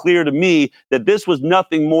became clear to me that this was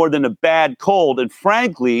nothing more than a bad cold. And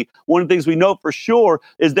frankly, one of the things we know for sure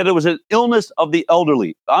is that it was an illness of the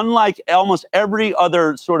elderly. Unlike almost every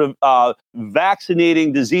other sort of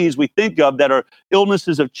vaccinating disease we think of that are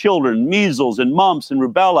illnesses of children, measles and mumps and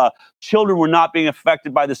rubella, children were not being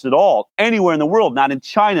affected by this at all, anywhere in the world, not in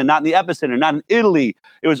China, not in the epicenter, not in Italy.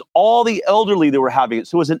 It was all the elderly that were having it.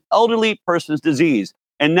 So it was an elderly person's disease.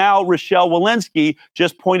 And now Rochelle Walensky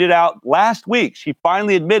just pointed out last week, she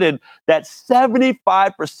finally admitted that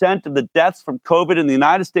 75% of the deaths from COVID in the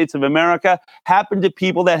United States of America happened to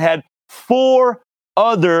people that had 4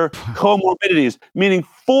 other comorbidities, meaning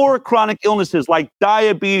 4 chronic illnesses like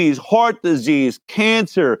diabetes, heart disease,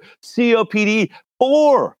 cancer, COPD,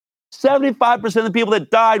 4. 75% of the people that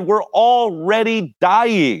died were already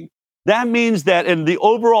dying. That means that in the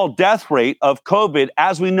overall death rate of COVID,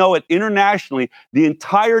 as we know it internationally, the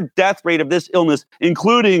entire death rate of this illness,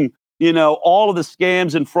 including, all of the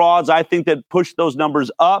scams and frauds, I think that pushed those numbers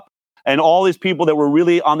up. And all these people that were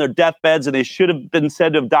really on their deathbeds and they should have been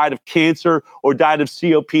said to have died of cancer or died of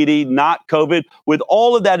COPD, not COVID. With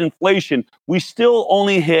all of that inflation, we still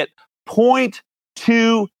only hit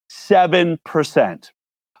 0.27%.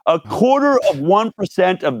 A quarter of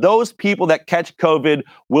 1% of those people that catch COVID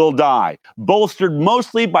will die, bolstered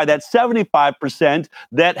mostly by that 75%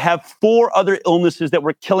 that have 4 other illnesses that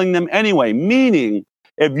were killing them anyway. Meaning,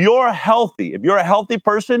 if you're a healthy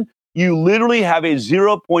person, you literally have a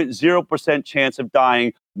 0.0% chance of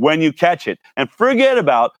dying when you catch it. And forget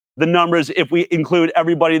about the numbers if we include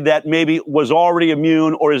everybody that maybe was already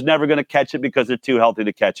immune or is never going to catch it because they're too healthy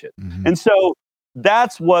to catch it. Mm-hmm. And so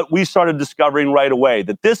that's what we started discovering right away,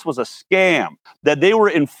 that this was a scam, that they were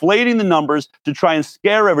inflating the numbers to try and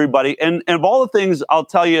scare everybody. And of all the things, I'll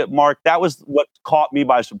tell you, Mark, that was what caught me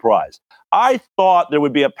by surprise. I thought there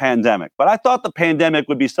would be a pandemic, but I thought the pandemic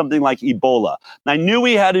would be something like Ebola. And I knew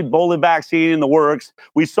we had Ebola vaccine in the works.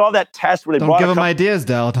 We saw that test where they Don't give them ideas,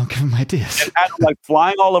 Del. Don't give them ideas. And had them, like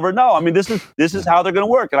flying all over. No, I mean, this is how they're going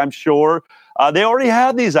to work. And I'm sure they already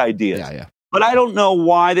had these ideas. Yeah. But I don't know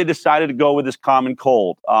why they decided to go with this common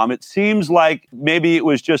cold. It seems like maybe it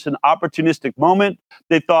was just an opportunistic moment.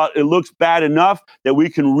 They thought it looks bad enough that we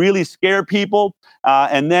can really scare people,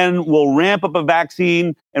 and then we'll ramp up a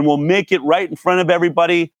vaccine and we'll make it right in front of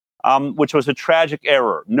everybody, which was a tragic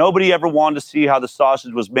error. Nobody ever wanted to see how the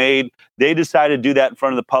sausage was made. They decided to do that in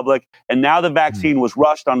front of the public, and now the vaccine was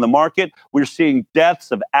rushed on the market. We're seeing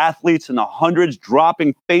deaths of athletes in the hundreds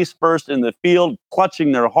dropping face first in the field,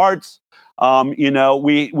 clutching their hearts.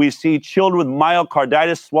 We see children with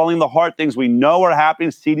myocarditis, swelling the heart, things we know are happening.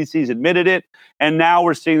 CDC's admitted it. And now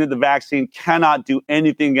we're seeing that the vaccine cannot do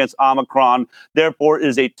anything against Omicron. Therefore, it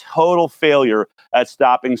is a total failure at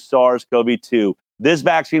stopping SARS-CoV-2. This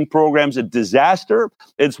vaccine program is a disaster.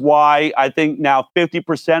 It's why I think now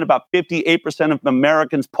 50%, about 58% of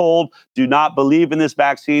Americans polled do not believe in this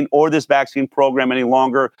vaccine or this vaccine program any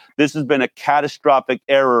longer. This has been a catastrophic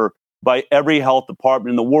error by every health department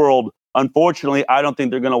in the world. Unfortunately, I don't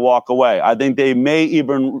think they're going to walk away. I think they may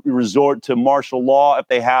even resort to martial law if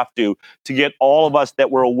they have to get all of us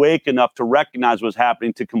that were awake enough to recognize what's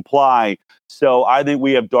happening to comply. So I think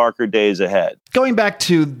we have darker days ahead. Going back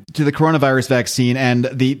to the coronavirus vaccine and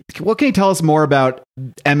what can you tell us more about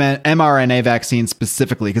mRNA vaccine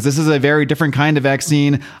specifically? Because this is a very different kind of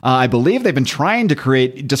vaccine. I believe they've been trying to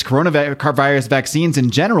create just coronavirus vaccines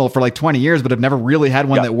in general for like 20 years, but have never really had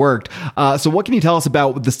one that worked. So what can you tell us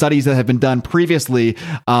about the studies that have been done previously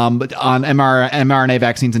on mRNA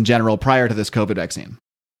vaccines in general prior to this COVID vaccine?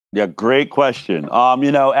 Yeah, great question.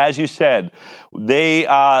 As you said,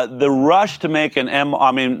 the rush to make a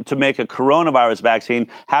coronavirus vaccine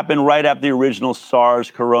happened right after the original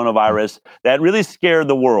SARS coronavirus that really scared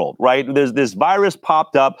the world, right? This virus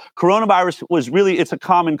popped up. Coronavirus it's a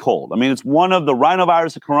common cold. I mean, it's one of the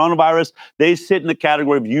rhinovirus and coronavirus. They sit in the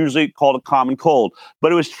category of usually called a common cold.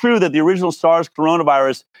 But it was true that the original SARS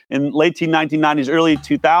coronavirus in late 1990s, early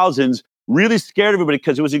 2000s really scared everybody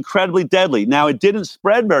because it was incredibly deadly. Now, it didn't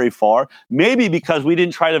spread very far, maybe because we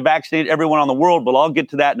didn't try to vaccinate everyone on the world, but I'll get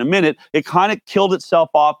to that in a minute. It kind of killed itself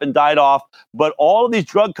off and died off. But all of these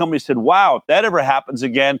drug companies said, wow, if that ever happens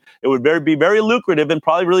again, it would be very lucrative and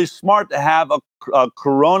probably really smart to have a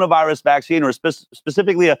coronavirus vaccine, or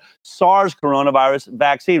specifically a SARS coronavirus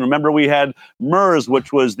vaccine. Remember, we had MERS,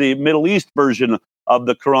 which was the Middle East version of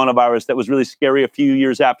the coronavirus that was really scary a few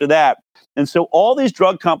years after that. And so all these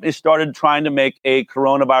drug companies started trying to make a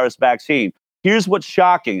coronavirus vaccine. Here's what's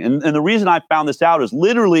shocking. And the reason I found this out is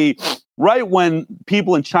literally right when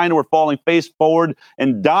people in China were falling face forward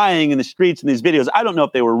and dying in the streets in these videos. I don't know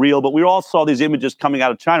if they were real, but we all saw these images coming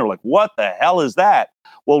out of China. We're like, what the hell is that?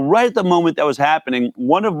 Well, right at the moment that was happening,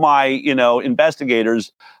 one of my,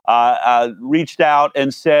 investigators reached out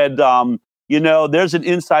and said, there's an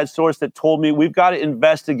inside source that told me we've got to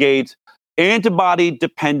investigate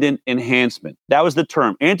antibody-dependent enhancement. That was the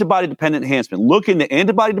term, antibody-dependent enhancement. Look into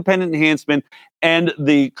antibody-dependent enhancement and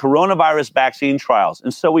the coronavirus vaccine trials.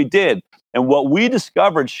 And so we did. And what we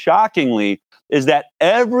discovered, shockingly, is that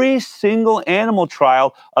every single animal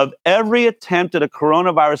trial of every attempt at a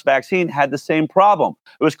coronavirus vaccine had the same problem.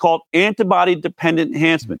 It was called antibody-dependent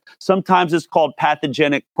enhancement. Sometimes it's called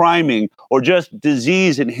pathogenic priming or just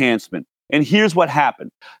disease enhancement. And here's what happened.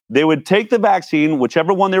 They would take the vaccine,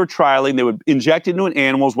 whichever one they were trialing, they would inject it into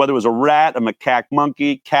animals, whether it was a rat, a macaque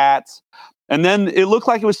monkey, cats, and then it looked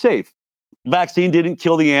like it was safe. Vaccine didn't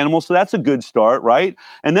kill the animal, so that's a good start, right?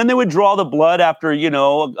 And then they would draw the blood after,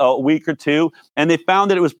 a week or two, and they found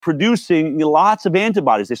that it was producing lots of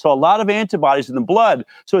antibodies. They saw a lot of antibodies in the blood.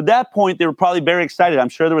 So at that point, they were probably very excited. I'm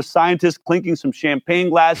sure there were scientists clinking some champagne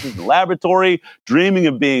glasses in the laboratory, dreaming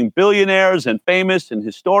of being billionaires and famous and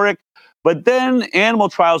historic. But then animal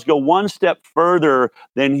trials go one step further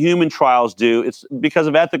than human trials do. It's because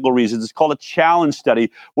of ethical reasons. It's called a challenge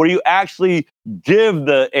study, where you actually give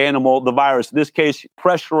the animal the virus, in this case,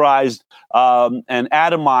 pressurized and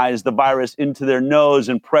atomize the virus into their nose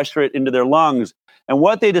and pressure it into their lungs. And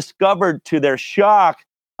what they discovered, to their shock,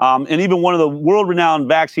 and even one of the world-renowned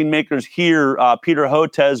vaccine makers here, Peter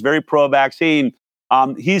Hotez, very pro-vaccine,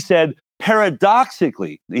 he said,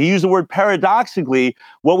 paradoxically, he used the word paradoxically,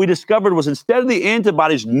 what we discovered was instead of the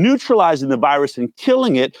antibodies neutralizing the virus and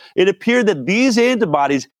killing it, it appeared that these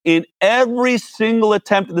antibodies in every single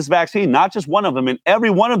attempt at this vaccine, not just one of them, in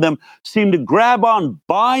every one of them seemed to grab on,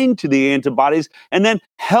 bind to the antibodies, and then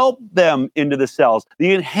help them into the cells.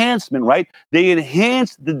 The enhancement, right? They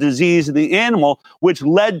enhanced the disease in the animal, which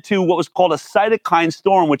led to what was called a cytokine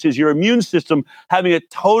storm, which is your immune system having a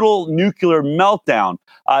total nuclear meltdown.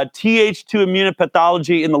 Th2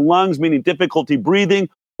 immunopathology in the lungs, meaning difficulty breathing,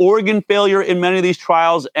 organ failure in many of these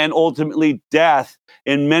trials, and ultimately death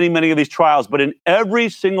in many, many of these trials. But in every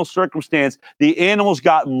single circumstance, the animals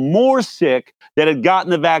got more sick that had gotten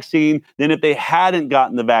the vaccine than if they hadn't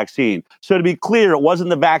gotten the vaccine. So to be clear, it wasn't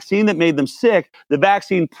the vaccine that made them sick. The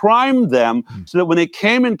vaccine primed them so that when they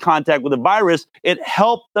came in contact with the virus, it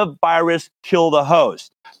helped the virus kill the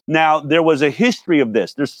host. Now, there was a history of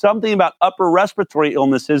this. There's something about upper respiratory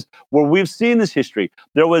illnesses where we've seen this history.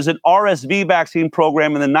 There was an RSV vaccine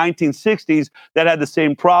program in the 1960s that had the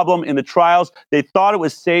same problem in the trials. They thought it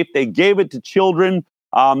was safe. They gave it to children.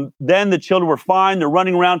 Then the children were fine. They're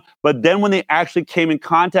running around. But then when they actually came in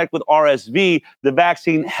contact with RSV, the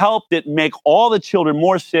vaccine helped it make all the children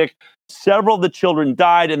more sick. Several of the children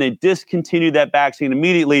died, and they discontinued that vaccine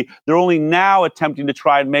immediately. They're only now attempting to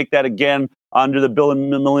try and make that again under the Bill and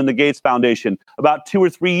Melinda Gates Foundation. About 2 or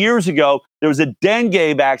 3 years ago, there was a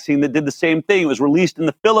dengue vaccine that did the same thing. It was released in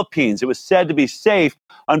the Philippines. It was said to be safe.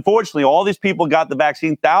 Unfortunately, all these people got the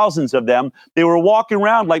vaccine, thousands of them. They were walking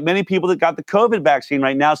around like many people that got the COVID vaccine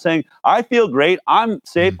right now saying, I feel great, I'm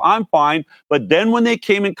safe, I'm fine. But then when they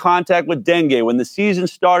came in contact with dengue, when the season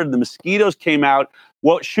started, the mosquitoes came out,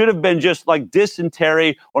 what should have been just like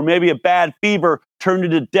dysentery or maybe a bad fever turned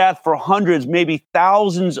into death for hundreds, maybe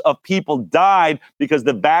thousands of people died because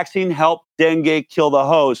the vaccine helped dengue kill the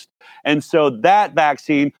host. And so that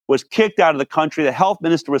vaccine was kicked out of the country. The health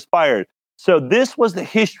minister was fired. So this was the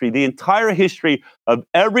history, the entire history of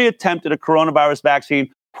every attempt at a coronavirus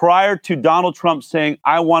vaccine prior to Donald Trump saying,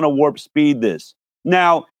 I want to warp speed this.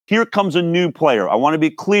 Now, here comes a new player. I want to be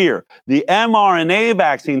clear. The mRNA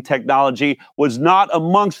vaccine technology was not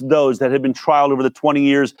amongst those that had been trialed over the 20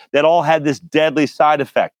 years that all had this deadly side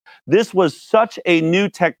effect. This was such a new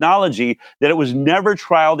technology that it was never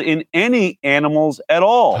trialed in any animals at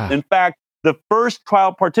all. In fact, the first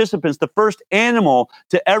trial participants, the first animal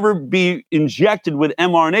to ever be injected with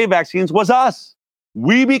mRNA vaccines was us.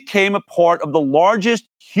 We became a part of the largest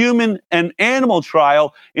human and animal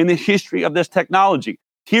trial in the history of this technology.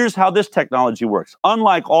 Here's how this technology works.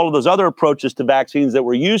 Unlike all of those other approaches to vaccines that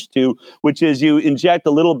we're used to, which is you inject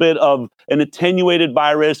a little bit of an attenuated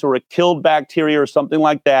virus or a killed bacteria or something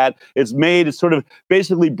like that. It's sort of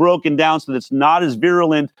basically broken down so that it's not as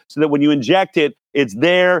virulent, so that when you inject it, It's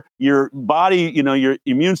there. Your body, your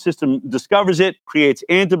immune system discovers it, creates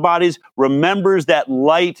antibodies, remembers that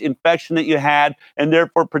light infection that you had, and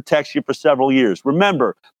therefore protects you for several years.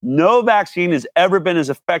 Remember, no vaccine has ever been as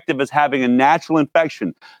effective as having a natural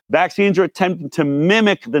infection. Vaccines are attempting to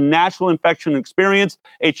mimic the natural infection experience.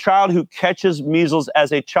 A child who catches measles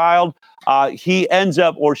as a child, he ends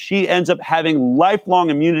up or she ends up having lifelong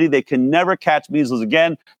immunity. They can never catch measles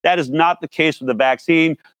again. That is not the case with the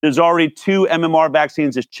vaccine. There's already 2 MMR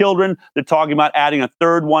vaccines as children. They're talking about adding a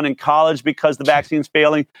third one in college because the vaccine's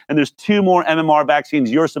failing. And there's 2 more MMR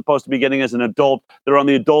vaccines you're supposed to be getting as an adult. They're on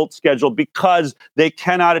the adult schedule because they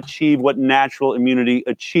cannot achieve what natural immunity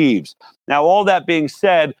achieves. Now, all that being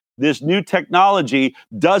said, this new technology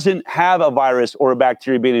doesn't have a virus or a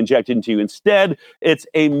bacteria being injected into you. Instead, it's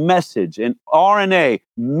a message, an RNA,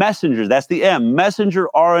 messenger, that's the M, messenger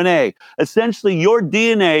RNA. Essentially, your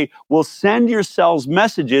DNA will send your cells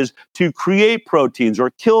messages to create proteins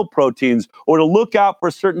or kill proteins or to look out for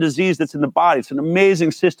a certain disease that's in the body. It's an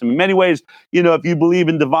amazing system. In many ways, if you believe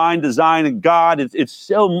in divine design and God, it's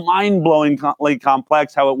so mind-blowingly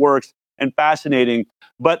complex how it works and fascinating.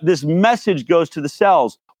 But this message goes to the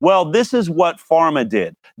cells. Well, this is what pharma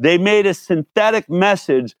did. They made a synthetic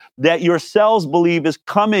message that your cells believe is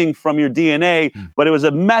coming from your DNA, but it was a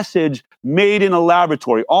message made in a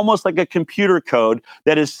laboratory, almost like a computer code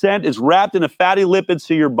that is sent, is wrapped in a fatty lipid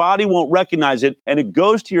so your body won't recognize it, and it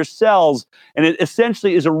goes to your cells, and it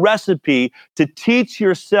essentially is a recipe to teach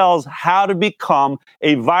your cells how to become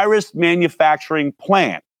a virus manufacturing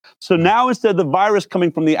plant. So now instead of the virus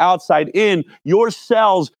coming from the outside in, your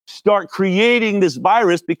cells start creating this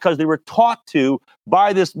virus because they were taught to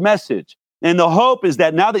by this message. And the hope is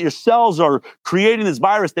that now that your cells are creating this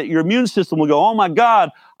virus, that your immune system will go, oh my God,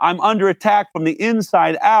 I'm under attack from the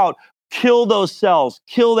inside out. Kill those cells,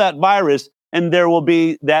 kill that virus, and there will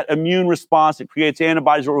be that immune response that creates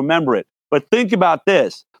antibodies that remember it. But think about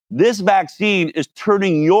this. This vaccine is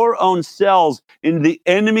turning your own cells into the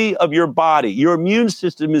enemy of your body. Your immune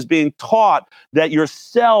system is being taught that your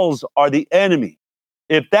cells are the enemy.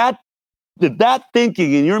 If that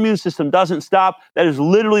thinking in your immune system doesn't stop, that is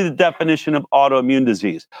literally the definition of autoimmune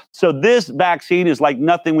disease. So this vaccine is like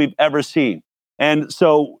nothing we've ever seen. And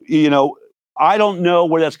so, I don't know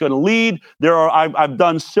where that's going to lead. I've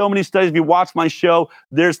done so many studies. If you watch my show,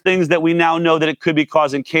 there's things that we now know that it could be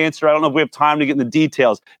causing cancer. I don't know if we have time to get into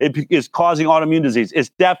details. It is causing autoimmune disease. It's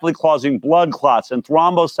definitely causing blood clots and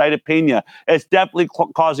thrombocytopenia. It's definitely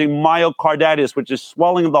causing myocarditis, which is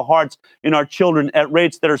swelling of the hearts in our children at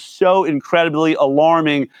rates that are so incredibly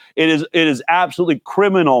alarming. It is absolutely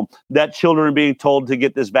criminal that children are being told to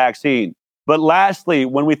get this vaccine. But lastly,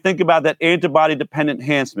 when we think about that antibody-dependent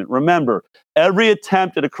enhancement, remember, every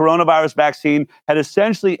attempt at a coronavirus vaccine had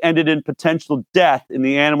essentially ended in potential death in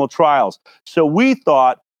the animal trials. So we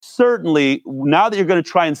thought, certainly, now that you're going to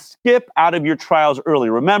try and skip out of your trials early,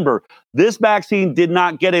 remember, this vaccine did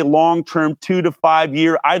not get a long-term 2 to 5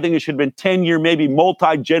 year, I think it should have been 10-year, maybe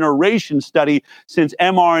multi-generation study, since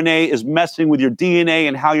mRNA is messing with your DNA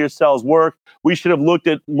and how your cells work. We should have looked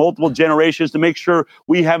at multiple generations to make sure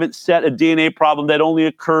we haven't set a DNA problem that only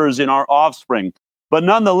occurs in our offspring. But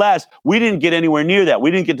nonetheless, we didn't get anywhere near that.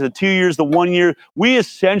 We didn't get to the 2 years, the 1 year. We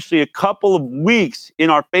essentially, a couple of weeks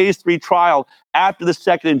in our phase 3 trial after the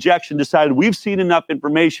second injection, decided we've seen enough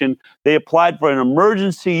information. They applied for an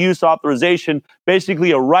emergency use authorization,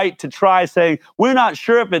 basically a right to try, saying, we're not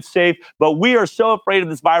sure if it's safe, but we are so afraid of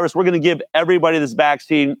this virus, we're going to give everybody this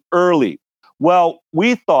vaccine early. Well,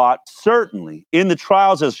 we thought certainly in the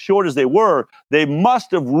trials, as short as they were, they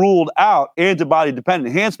must have ruled out antibody-dependent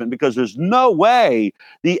enhancement, because there's no way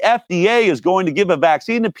the FDA is going to give a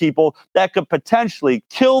vaccine to people that could potentially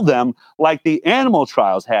kill them like the animal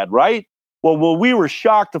trials had, right? Well, what we were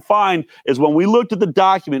shocked to find is when we looked at the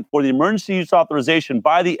document for the emergency use authorization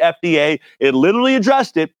by the FDA, it literally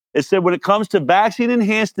addressed it. It said when it comes to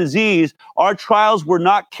vaccine-enhanced disease, our trials were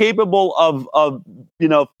not capable of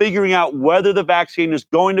figuring out whether the vaccine is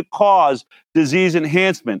going to cause disease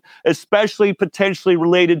enhancement, especially potentially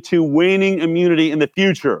related to waning immunity in the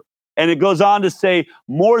future. And it goes on to say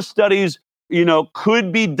more studies,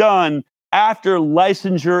 could be done after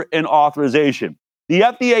licensure and authorization. The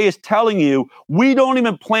FDA is telling you, we don't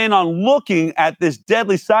even plan on looking at this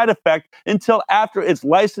deadly side effect until after it's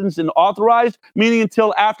licensed and authorized, meaning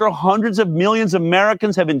until after hundreds of millions of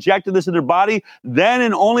Americans have injected this in their body. Then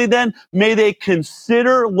and only then may they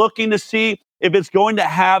consider looking to see if it's going to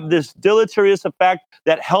have this deleterious effect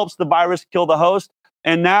that helps the virus kill the host.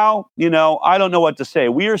 And now, I don't know what to say.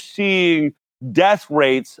 We are seeing death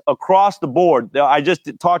rates across the board. I just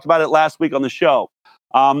talked about it last week on the show.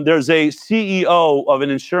 There's a CEO of an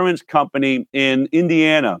insurance company in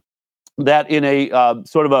Indiana that in a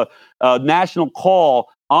sort of a national call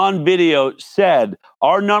on video said,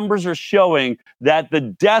 our numbers are showing that the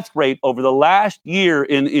death rate over the last year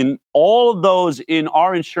in all of those in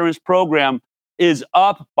our insurance program is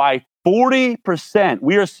up by 40%.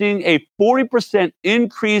 We are seeing a 40%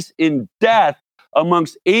 increase in death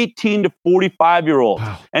amongst 18 to 45-year-olds.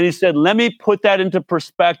 Wow. And he said, let me put that into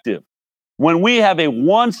perspective. When we have a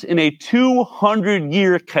once in a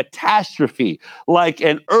 200-year catastrophe, like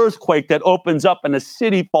an earthquake that opens up and a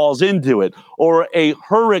city falls into it, or a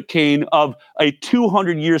hurricane of a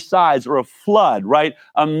 200-year size, or a flood, right?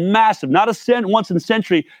 A massive, not a once in a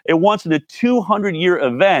century, a once in a 200-year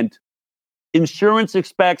event, insurance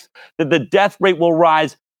expects that the death rate will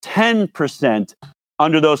rise 10%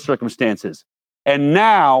 under those circumstances. And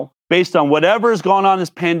now, based on whatever has gone on in this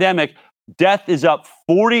pandemic, death is up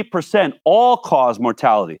 40%, all-cause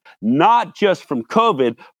mortality, not just from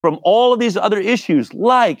COVID, from all of these other issues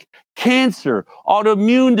like cancer,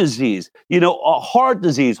 autoimmune disease, heart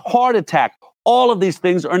disease, heart attack. All of these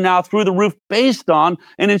things are now through the roof based on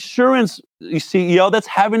an insurance CEO that's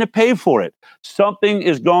having to pay for it. Something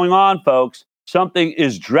is going on, folks. Something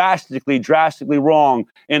is drastically wrong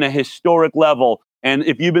in a historic level. And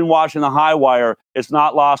if you've been watching the High Wire, it's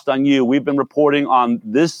not lost on you. We've been reporting on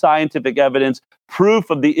this scientific evidence,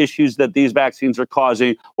 proof of the issues that these vaccines are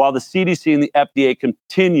causing, while the CDC and the FDA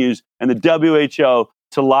continues and the WHO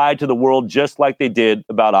to lie to the world just like they did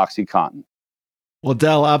about OxyContin. Well,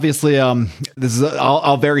 Del, obviously, this is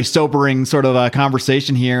a very sobering sort of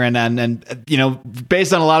conversation here, and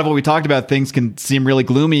based on a lot of what we talked about, things can seem really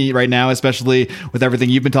gloomy right now, especially with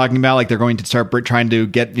everything you've been talking about. Like they're going to start trying to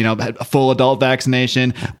get a full adult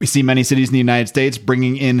vaccination. We see many cities in the United States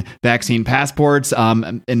bringing in vaccine passports.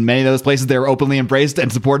 In many of those places, they're openly embraced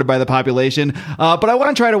and supported by the population. But I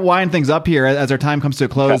want to try to wind things up here as our time comes to a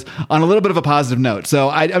close on a little bit of a positive note.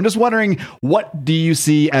 So I'm just wondering, what do you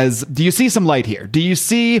see some light here? Do you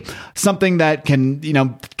see something that can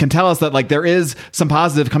tell us that there is some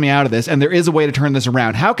positive coming out of this and there is a way to turn this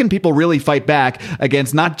around? How can people really fight back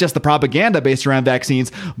against not just the propaganda based around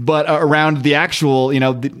vaccines, but around the actual,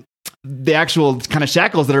 the actual kind of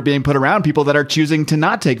shackles that are being put around people that are choosing to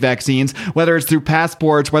not take vaccines, whether it's through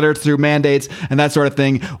passports, whether it's through mandates and that sort of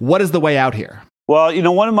thing? What is the way out here? Well,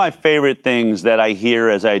 one of my favorite things that I hear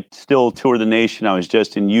as I still tour the nation, I was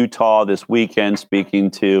just in Utah this weekend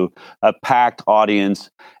speaking to a packed audience.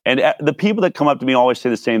 And the people that come up to me always say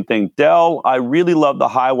the same thing. Del, I really love the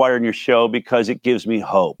High Wire in your show because it gives me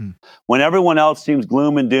hope. When everyone else seems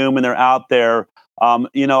gloom and doom and they're out there,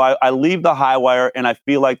 I leave the High Wire and I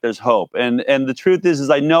feel like there's hope. And the truth is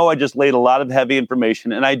I know I just laid a lot of heavy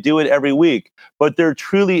information and I do it every week, but there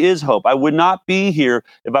truly is hope. I would not be here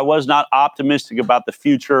if I was not optimistic about the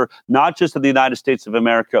future, not just of the United States of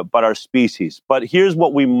America, but our species. But here's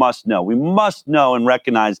what we must know. We must know and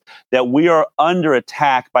recognize that we are under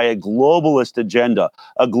attack by a globalist agenda,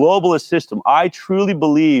 a globalist system. I truly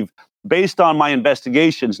believe, based on my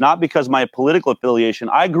investigations, not because of my political affiliation,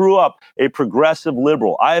 I grew up a progressive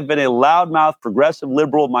liberal. I have been a loudmouth progressive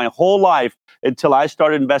liberal my whole life until I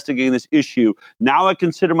started investigating this issue. Now I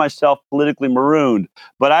consider myself politically marooned.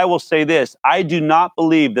 But I will say this, I do not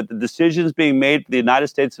believe that the decisions being made for the United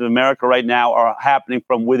States of America right now are happening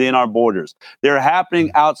from within our borders. They're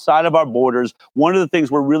happening outside of our borders. One of the things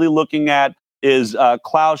we're really looking at is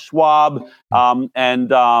Klaus Schwab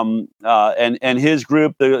and his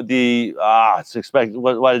group, it's expected.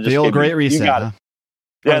 What the old Great Reset. Huh?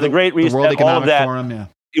 Yeah, the Great Reset. The World Economic all of that. Forum. Yeah.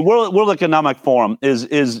 World Economic Forum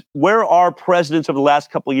is where our presidents over the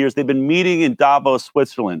last couple of years, they've been meeting in Davos,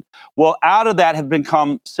 Switzerland. Well, out of that have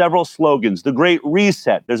become several slogans. The Great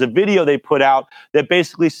Reset. There's a video they put out that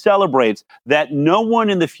basically celebrates that no one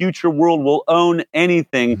in the future world will own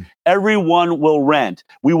anything. Everyone will rent.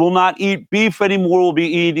 We will not eat beef anymore. We'll be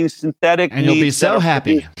eating synthetic meat. And you'll be so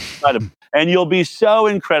happy. And you'll be so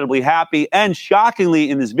incredibly happy. And shockingly,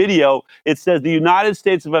 in this video, it says the United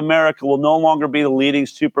States of America will no longer be the leading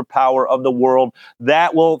superpower of the world.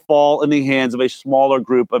 That will fall in the hands of a smaller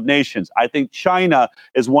group of nations. I think China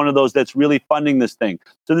is one of those that's really funding this thing.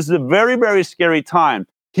 So this is a very, very scary time.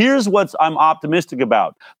 Here's what I'm optimistic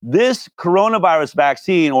about. This coronavirus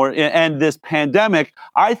vaccine and this pandemic,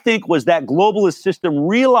 I think, was that globalist system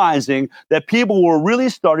realizing that people were really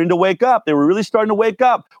starting to wake up. They were really starting to wake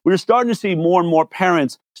up. We were starting to see more and more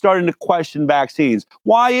parents starting to question vaccines.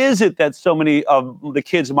 Why is it that so many of the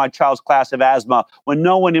kids in my child's class have asthma when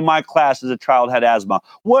no one in my class as a child had asthma?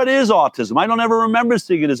 What is autism? I don't ever remember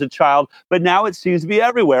seeing it as a child, but now it seems to be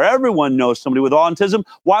everywhere. Everyone knows somebody with autism.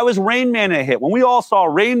 Why was Rain Man a hit? When we all saw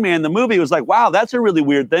Rain Man, the movie, it was like, wow, that's a really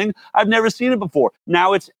weird thing. I've never seen it before.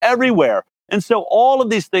 Now it's everywhere. And so all of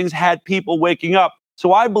these things had people waking up.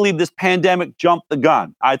 So I believe this pandemic jumped the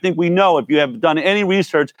gun. I think we know, if you have done any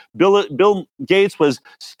research, Bill Gates was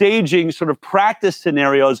staging sort of practice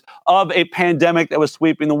scenarios of a pandemic that was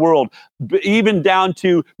sweeping the world, even down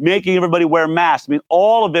to making everybody wear masks. I mean,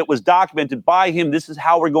 all of it was documented by him. This is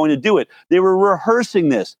how we're going to do it. They were rehearsing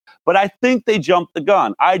this, but I think they jumped the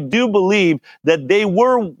gun. I do believe that they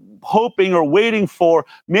were hoping or waiting for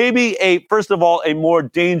maybe first of all, a more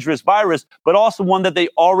dangerous virus, but also one that they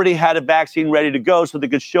already had a vaccine ready to go so they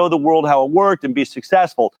could show the world how it worked and be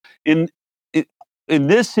successful. In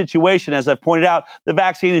this situation, as I've pointed out, the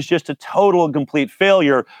vaccine is just a total and complete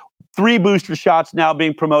failure. 3 booster shots now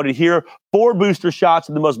being promoted here, 4 booster shots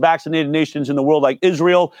in the most vaccinated nations in the world, like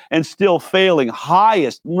Israel, and still failing.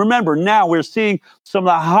 Highest. Remember, now we're seeing some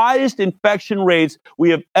of the highest infection rates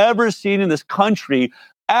we have ever seen in this country.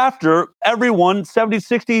 After everyone,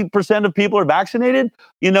 60% of people are vaccinated,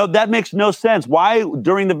 that makes no sense. Why,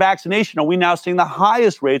 during the vaccination, are we now seeing the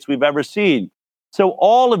highest rates we've ever seen? So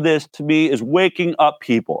all of this, to me, is waking up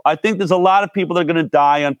people. I think there's a lot of people that are going to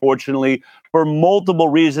die, unfortunately, for multiple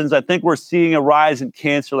reasons. I think we're seeing a rise in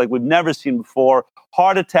cancer like we've never seen before.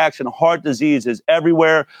 Heart attacks and heart disease is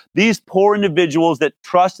everywhere. These poor individuals that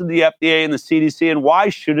trusted the FDA and the CDC, and why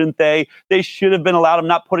shouldn't they? They should have been allowed. I'm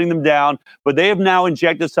not putting them down, but they have now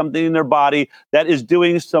injected something in their body that is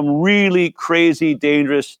doing some really crazy,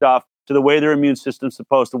 dangerous stuff to the way their immune system's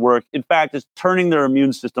supposed to work. In fact, it's turning their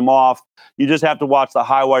immune system off. You just have to watch the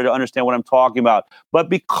high wire to understand what I'm talking about. But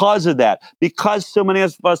because of that, because so many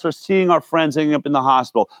of us are seeing our friends ending up in the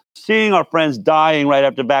hospital, seeing our friends dying right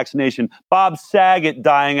after vaccination, Bob Saget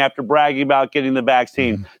dying after bragging about getting the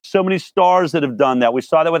vaccine. So many stars that have done that. We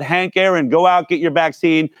saw that with Hank Aaron, go out, get your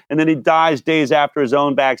vaccine, and then he dies days after his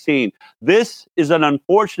own vaccine. This is an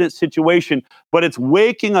unfortunate situation, but it's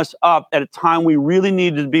waking us up at a time we really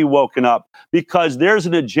needed to be woken up, because there's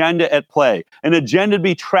an agenda at play, an agenda to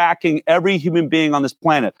be tracking every human being on this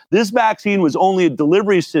planet. This vaccine was only a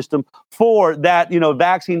delivery system for that,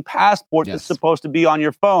 vaccine passport that's supposed to be on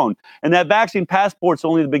your phone. And that vaccine passport's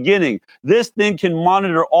only the beginning. This thing can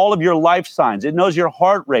monitor all of your life signs. It knows your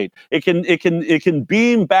heart rate. It can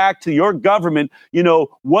beam back to your government,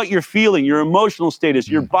 what you're feeling, your emotional status,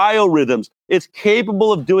 your biorhythms. It's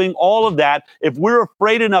capable of doing all of that. If we're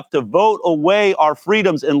afraid enough to vote away our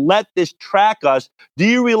freedoms and let this track us, do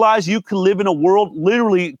you realize you could live in a world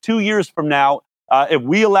literally 2 years from now, if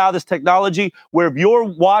we allow this technology, where if you're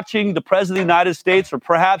watching the President of the United States, or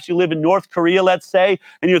perhaps you live in North Korea, let's say,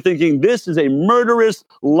 and you're thinking, this is a murderous,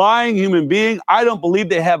 lying human being, I don't believe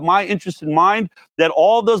they have my interest in mind, that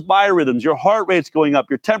all those biorhythms, your heart rate's going up,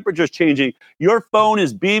 your temperature's changing, your phone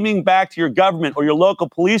is beaming back to your government or your local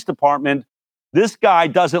police department. This guy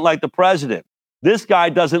doesn't like the president. This guy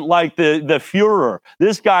doesn't like the Führer.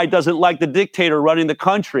 This guy doesn't like the dictator running the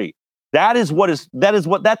country. That is what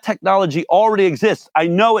that technology already exists. I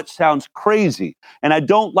know it sounds crazy, and I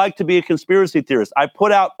don't like to be a conspiracy theorist. I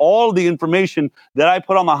put out all the information that I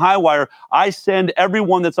put on the high wire. I send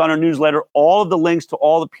everyone that's on our newsletter all of the links to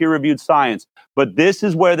all the peer-reviewed science. But this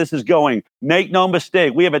is where this is going. Make no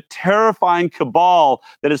mistake, we have a terrifying cabal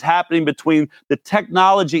that is happening between the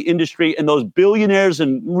technology industry and those billionaires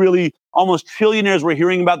and really almost trillionaires we're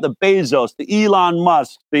hearing about, the Bezos, the Elon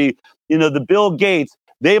Musk, the Bill Gates.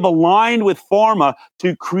 They've aligned with pharma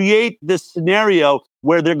to create this scenario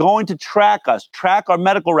where they're going to track us, track our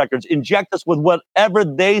medical records, inject us with whatever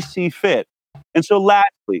they see fit. And so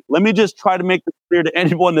lastly, let me just try to make this clear to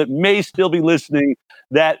anyone that may still be listening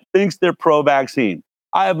that thinks they're pro-vaccine.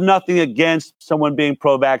 I have nothing against someone being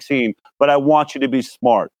pro-vaccine, but I want you to be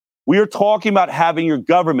smart. We are talking about having your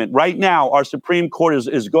government. Right now, our Supreme Court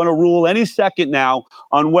is going to rule any second now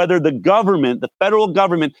on whether the government, the federal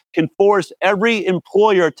government, can force every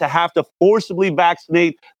employer to have to forcibly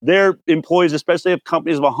vaccinate their employees, especially if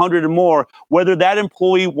companies of 100 or more, whether that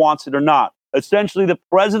employee wants it or not. Essentially, the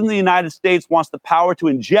president of the United States wants the power to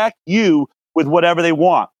inject you with whatever they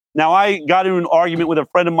want. Now, I got into an argument with a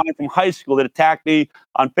friend of mine from high school that attacked me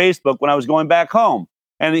on Facebook when I was going back home.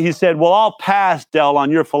 And he said, well, I'll pass, Del,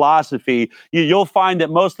 on your philosophy. You'll find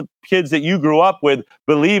that most of the kids that you grew up with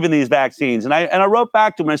believe in these vaccines. And I wrote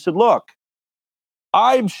back to him and I said, look,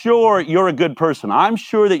 I'm sure you're a good person. I'm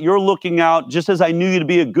sure that you're looking out, just as I knew you to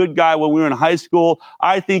be a good guy when we were in high school.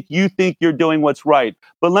 I think you think you're doing what's right.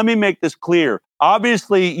 But let me make this clear.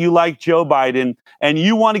 Obviously, you like Joe Biden, and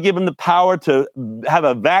you want to give him the power to have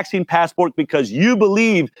a vaccine passport because you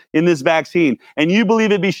believe in this vaccine, and you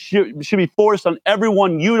believe should be forced on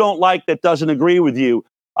everyone you don't like that doesn't agree with you.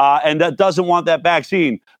 And that doesn't want that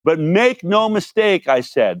vaccine. But make no mistake, I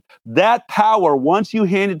said, that power, once you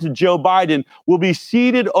hand it to Joe Biden, will be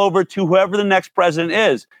ceded over to whoever the next president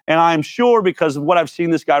is. And I'm sure, because of what I've seen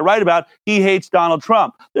this guy write about, he hates Donald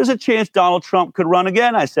Trump. There's a chance Donald Trump could run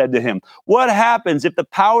again, I said to him. What happens if the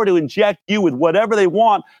power to inject you with whatever they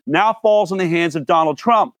want now falls in the hands of Donald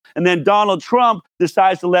Trump? And then Donald Trump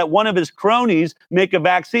decides to let one of his cronies make a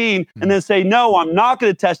vaccine and then say, no, I'm not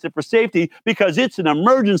going to test it for safety because it's an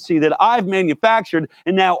emergency that I've manufactured.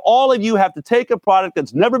 And now all of you have to take a product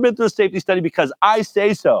that's never been through a safety study because I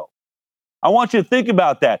say so. I want you to think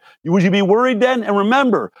about that. Would you be worried then? And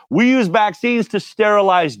remember, we use vaccines to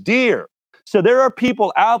sterilize deer. So there are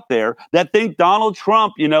people out there that think Donald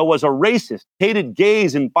Trump, was a racist, hated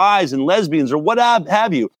gays and bis and lesbians or what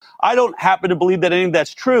have you. I don't happen to believe that any of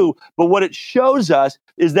that's true, but what it shows us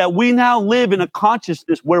is that we now live in a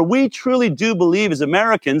consciousness where we truly do believe as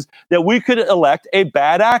Americans that we could elect a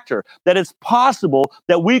bad actor, that it's possible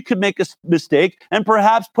that we could make a mistake and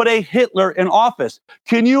perhaps put a Hitler in office.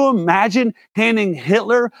 Can you imagine handing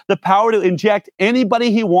Hitler the power to inject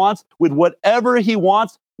anybody he wants with whatever he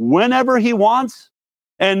wants, whenever he wants?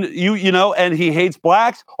 And and he hates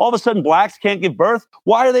blacks. All of a sudden, blacks can't give birth.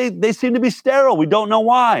 Why are they seem to be sterile? We don't know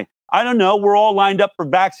why. I don't know. We're all lined up for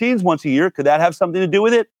vaccines once a year. Could that have something to do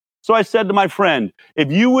with it? So I said to my friend,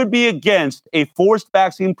 if you would be against a forced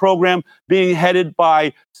vaccine program being headed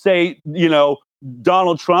by, say,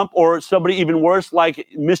 Donald Trump or somebody even worse like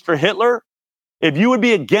Mr. Hitler, if you would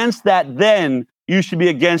be against that then, you should be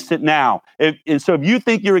against it now. And so if you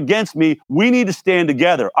think you're against me, we need to stand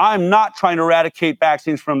together. I'm not trying to eradicate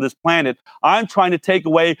vaccines from this planet. I'm trying to take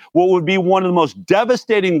away what would be one of the most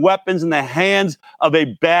devastating weapons in the hands of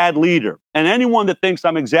a bad leader. And anyone that thinks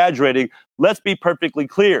I'm exaggerating, let's be perfectly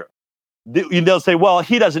clear. They'll say, well,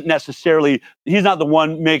 he's not the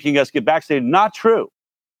one making us get vaccinated. Not true.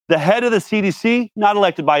 The head of the CDC, not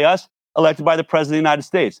elected by us, elected by the President of the United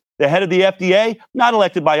States. The head of the FDA, not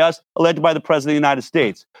elected by us, elected by the President of the United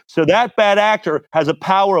States. So that bad actor has a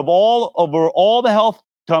power over all the health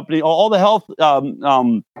company, all the health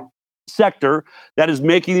sector that is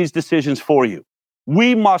making these decisions for you.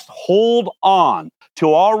 We must hold on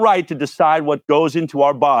to our right to decide what goes into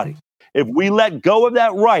our body. If we let go of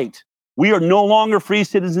that right, we are no longer free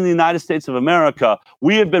citizens in the United States of America.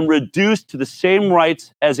 We have been reduced to the same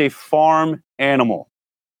rights as a farm animal.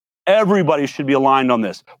 Everybody should be aligned on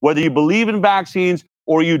this, whether you believe in vaccines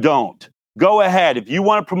or you don't. Go ahead. If you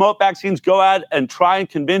want to promote vaccines, go ahead and try and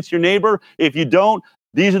convince your neighbor. If you don't,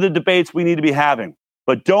 these are the debates we need to be having.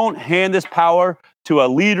 But don't hand this power to a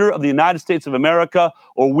leader of the United States of America,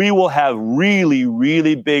 or we will have really,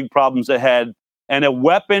 really big problems ahead and a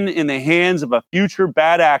weapon in the hands of a future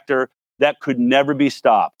bad actor that could never be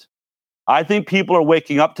stopped. I think people are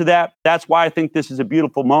waking up to that. That's why I think this is a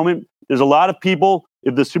beautiful moment. There's a lot of people,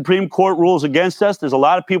 if the Supreme Court rules against us, there's a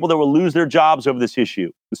lot of people that will lose their jobs over this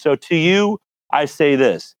issue. So to you, I say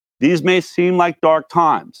this. These may seem like dark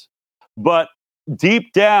times, but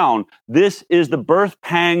deep down, this is the birth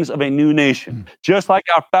pangs of a new nation. Just like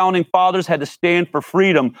our founding fathers had to stand for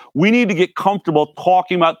freedom, we need to get comfortable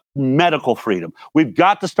talking about medical freedom. We've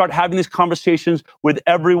got to start having these conversations with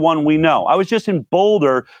everyone we know. I was just in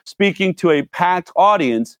Boulder speaking to a packed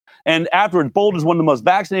audience, and afterwards, Boulder is one of the most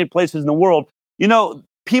vaccinated places in the world.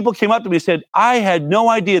 People came up to me and said, I had no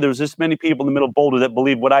idea there was this many people in the middle of Boulder that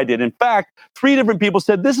believed what I did. In fact, 3 different people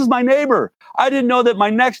said, this is my neighbor. I didn't know that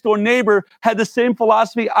my next door neighbor had the same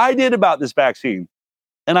philosophy I did about this vaccine.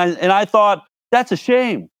 And I thought, that's a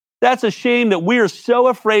shame. That's a shame that we are so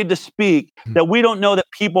afraid to speak that we don't know that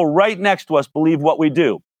people right next to us believe what we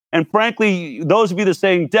do. And frankly, those of you that are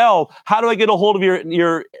saying, Del, how do I get a hold of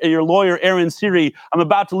your lawyer, Aaron Siri? I'm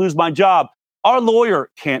about to lose my job. Our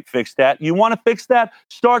lawyer can't fix that. You want to fix that?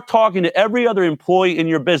 Start talking to every other employee in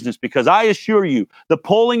your business, because I assure you, the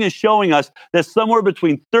polling is showing us that somewhere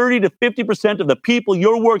between 30 to 50% of the people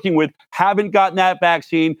you're working with haven't gotten that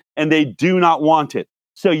vaccine and they do not want it.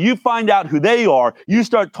 So you find out who they are, you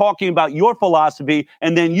start talking about your philosophy,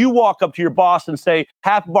 and then you walk up to your boss and say,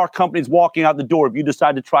 half of our company's walking out the door if you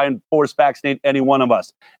decide to try and force vaccinate any one of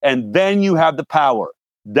us. And then you have the power.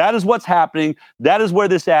 That is what's happening. That is where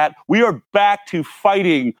this is at. We are back to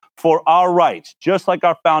fighting for our rights, just like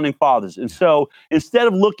our founding fathers. And so instead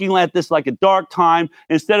of looking at this like a dark time,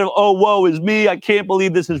 instead of, oh, woe is me, I can't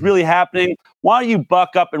believe this is really happening, why don't you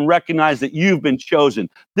buck up and recognize that you've been chosen?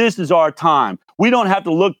 This is our time. We don't have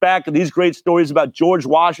to look back at these great stories about George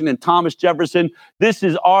Washington, Thomas Jefferson. This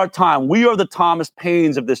is our time. We are the Thomas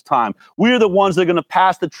Paines of this time. We are the ones that are going to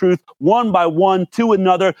pass the truth one by one to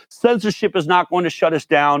another. Censorship is not going to shut us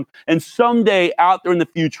down. And someday out there in the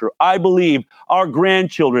future, I believe our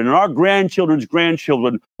grandchildren and our grandchildren's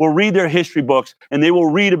grandchildren will read their history books and they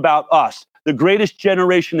will read about us, the greatest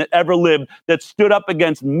generation that ever lived, that stood up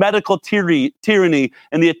against medical tyranny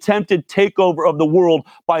and the attempted takeover of the world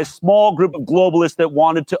by a small group of globalists that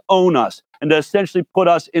wanted to own us and to essentially put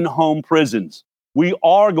us in home prisons. We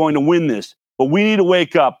are going to win this, but we need to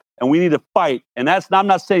wake up and we need to fight. And I'm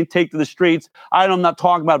not saying take to the streets. I'm not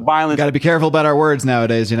talking about violence. Got to be careful about our words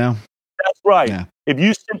nowadays, you know? That's right. Yeah. If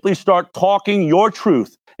you simply start talking your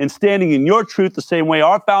truth and standing in your truth the same way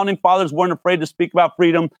our founding fathers weren't afraid to speak about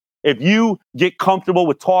freedom, if you get comfortable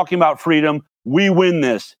with talking about freedom, we win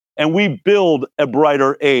this and we build a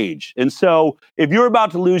brighter age. And so if you're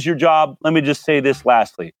about to lose your job, let me just say this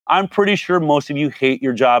lastly. I'm pretty sure most of you hate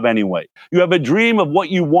your job anyway. You have a dream of what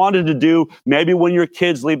you wanted to do, maybe when your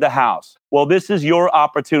kids leave the house. Well, this is your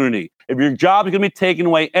opportunity. If your job is going to be taken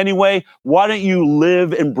away anyway, why don't you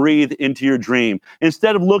live and breathe into your dream?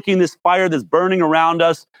 Instead of looking this fire that's burning around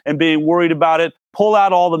us and being worried about it, pull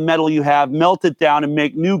out all the metal you have, melt it down, and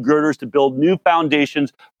make new girders to build new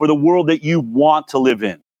foundations for the world that you want to live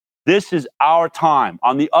in. This is our time.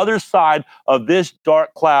 On the other side of this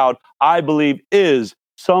dark cloud, I believe, is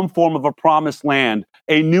some form of a promised land,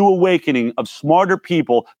 a new awakening of smarter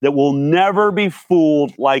people that will never be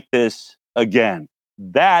fooled like this again.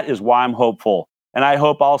 That is why I'm hopeful. And I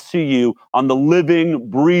hope I'll see you on the living,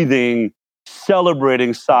 breathing,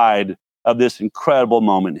 celebrating side of this incredible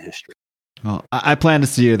moment in history. Well, I plan to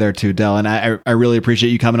see you there too, Del, and I really appreciate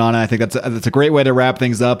you coming on. And I think that's a great way to wrap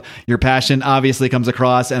things up. Your passion obviously comes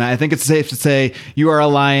across, and I think it's safe to say you are a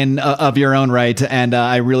lion of your own right. And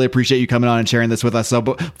I really appreciate you coming on and sharing this with us. So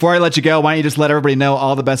before I let you go, why don't you just let everybody know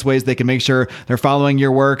all the best ways they can make sure they're following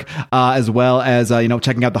your work, as well as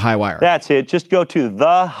checking out the High Wire. That's it. Just go to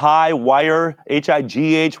thehighwire,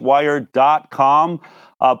 HIGHwire.com.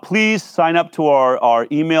 Please sign up to our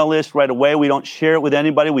email list right away. We don't share it with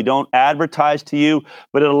anybody. We don't advertise to you,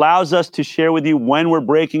 but it allows us to share with you when we're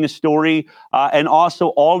breaking a story, and also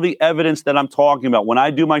all the evidence that I'm talking about. When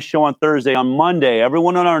I do my show on Thursday, on Monday,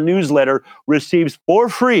 everyone on our newsletter receives for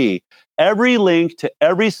free every link to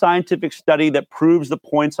every scientific study that proves the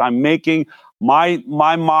points I'm making. My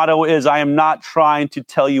motto is I am not trying to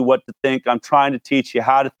tell you what to think. I'm trying to teach you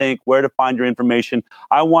how to think, where to find your information.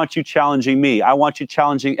 I want you challenging me. I want you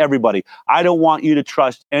challenging everybody. I don't want you to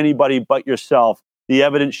trust anybody but yourself. The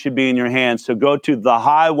evidence should be in your hands. So go to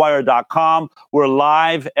thehighwire.com. We're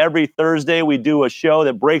live every Thursday. We do a show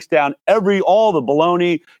that breaks down all the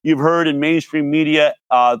baloney you've heard in mainstream media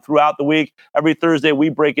throughout the week. Every Thursday, we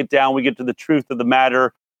break it down. We get to the truth of the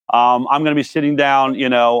matter. I'm going to be sitting down,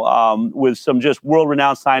 with some just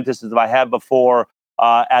world-renowned scientists as I have before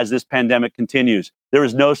as this pandemic continues. There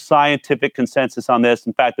is no scientific consensus on this.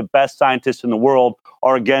 In fact, the best scientists in the world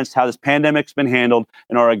are against how this pandemic's been handled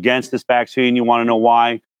and are against this vaccine. You want to know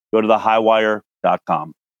why? Go to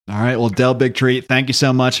thehighwire.com. All right. Well, Del Bigtree, thank you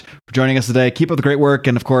so much for joining us today. Keep up the great work.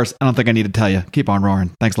 And of course, I don't think I need to tell you, keep on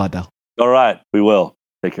roaring. Thanks a lot, Del. All right. We will.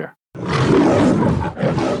 Take care.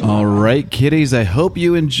 All right, kiddies, I hope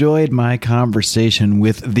you enjoyed my conversation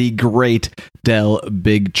with the great Del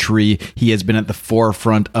Bigtree. He has been at the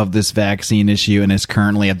forefront of this vaccine issue and is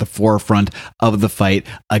currently at the forefront of the fight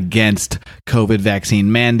against COVID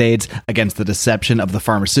vaccine mandates, against the deception of the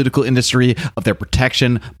pharmaceutical industry, of their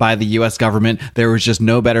protection by the U.S. government. There is just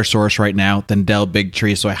no better source right now than Del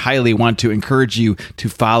Bigtree, so I highly want to encourage you to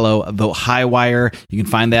follow the High Wire. You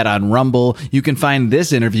can find that on Rumble. You can find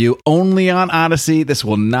this interview only on Odyssey. This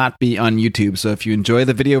will not be on YouTube. So if you enjoy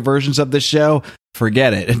the video versions of this show,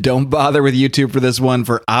 forget it. Don't bother with YouTube for this one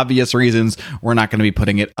for obvious reasons. We're not going to be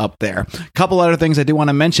putting it up there. A couple other things I do want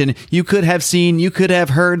to mention. You could have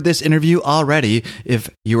heard this interview already if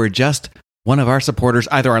you were just one of our supporters,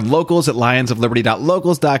 either on Locals at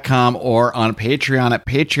lionsofliberty.locals.com or on Patreon at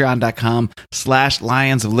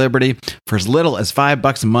patreon.com/Lions of Liberty. For as little as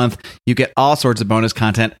 $5 a month, you get all sorts of bonus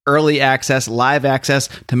content, early access, live access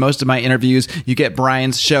to most of my interviews. You get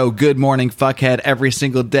Brian's show, Good Morning Fuckhead, every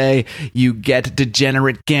single day. You get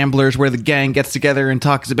Degenerate Gamblers, where the gang gets together and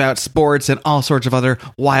talks about sports and all sorts of other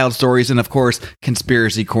wild stories. And of course,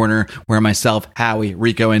 Conspiracy Corner, where myself, Howie,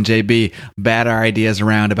 Rico, and JB bat our ideas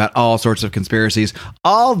around about all sorts of conspiracies.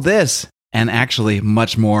 All this and actually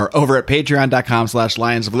much more over at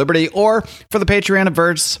patreon.com/Lions of Liberty, or for the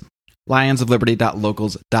Patreon-averse,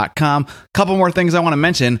 lionsofliberty.locals.com. Couple more things I want to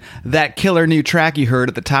mention. That killer new track you heard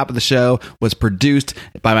at the top of the show was produced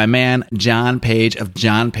by my man John Page of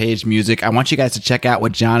John Page Music. I want you guys to check out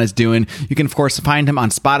what John is doing. You can, of course, find him on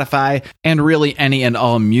Spotify and really any and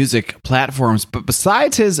all music platforms. But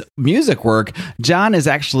besides his music work, John is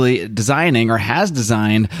actually designing, or has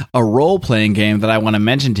designed, a role-playing game that I want to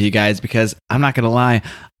mention to you guys, because I'm not going to lie,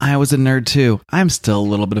 I was a nerd too. I'm still a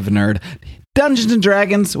little bit of a nerd. Dungeons and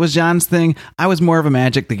Dragons was John's thing. I was more of a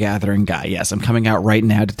Magic the Gathering guy. Yes, I'm coming out right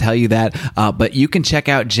now to tell you that. But you can check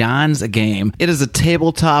out John's game. It is a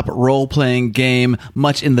tabletop role-playing game,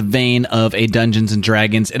 much in the vein of a Dungeons and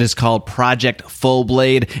Dragons. It is called Project Full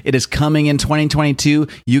Blade. It is coming in 2022.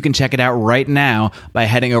 You can check it out right now by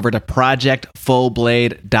heading over to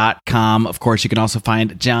projectfullblade.com. Of course, you can also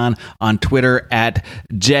find John on Twitter at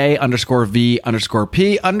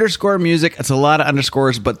J_V_P_music. It's a lot of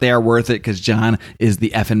underscores, but they are worth it because John is the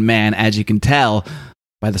effing man, as you can tell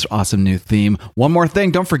by this awesome new theme. One more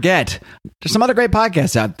thing, don't forget, there's some other great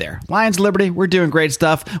podcasts out there. Lions of Liberty, we're doing great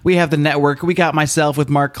stuff. We have the network. We got myself with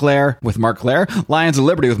Mark Claire. Lions of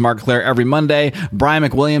Liberty with Mark Claire every Monday. Brian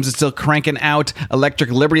McWilliams is still cranking out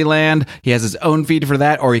Electric Liberty Land. He has his own feed for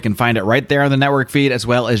that, or you can find it right there on the network feed, as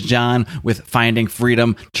well as John with Finding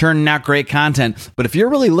Freedom, churning out great content. But if you're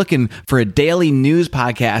really looking for a daily news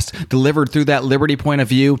podcast delivered through that Liberty point of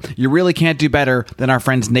view, you really can't do better than our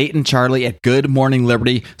friends Nate and Charlie at Good Morning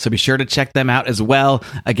Liberty. So be sure to check them out as well.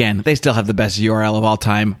 Again, they still have the best URL of all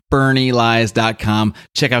time, BernieLies.com.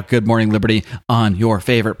 Check out Good Morning Liberty on your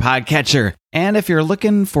favorite podcatcher. And if you're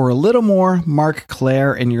looking for a little more Mark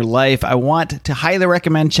Claire in your life, I want to highly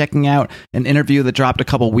recommend checking out an interview that dropped a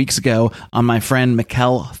couple weeks ago on my friend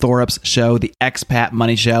Mikkel Thorup's show, The Expat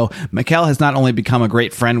Money Show. Mikkel has not only become a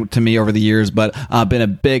great friend to me over the years, but been a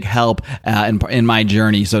big help in my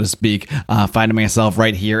journey, so to speak, finding myself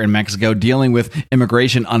right here in Mexico, dealing with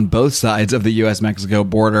immigration on both sides of the U.S.-Mexico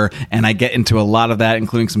border. And I get into a lot of that,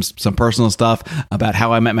 including some personal stuff about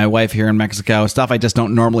how I met my wife here in Mexico, stuff I just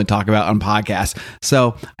don't normally talk about on podcasts.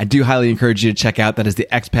 So I do highly encourage you to check out. That is the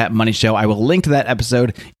Expat Money Show. I will link to that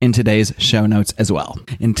episode in today's show notes as well.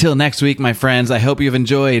 Until next week, my friends, I hope you've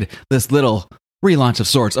enjoyed this little relaunch of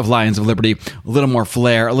sorts of Lions of Liberty. A little more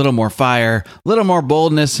flair, a little more fire, a little more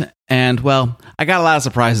boldness, and, well, I got a lot of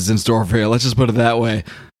surprises in store for you. Let's just put it that way.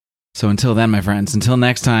 So until then, my friends, until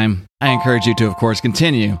next time, I encourage you to, of course,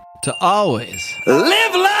 continue to always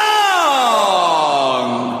live long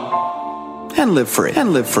and live free,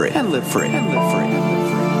 and live free, and live free, and live free.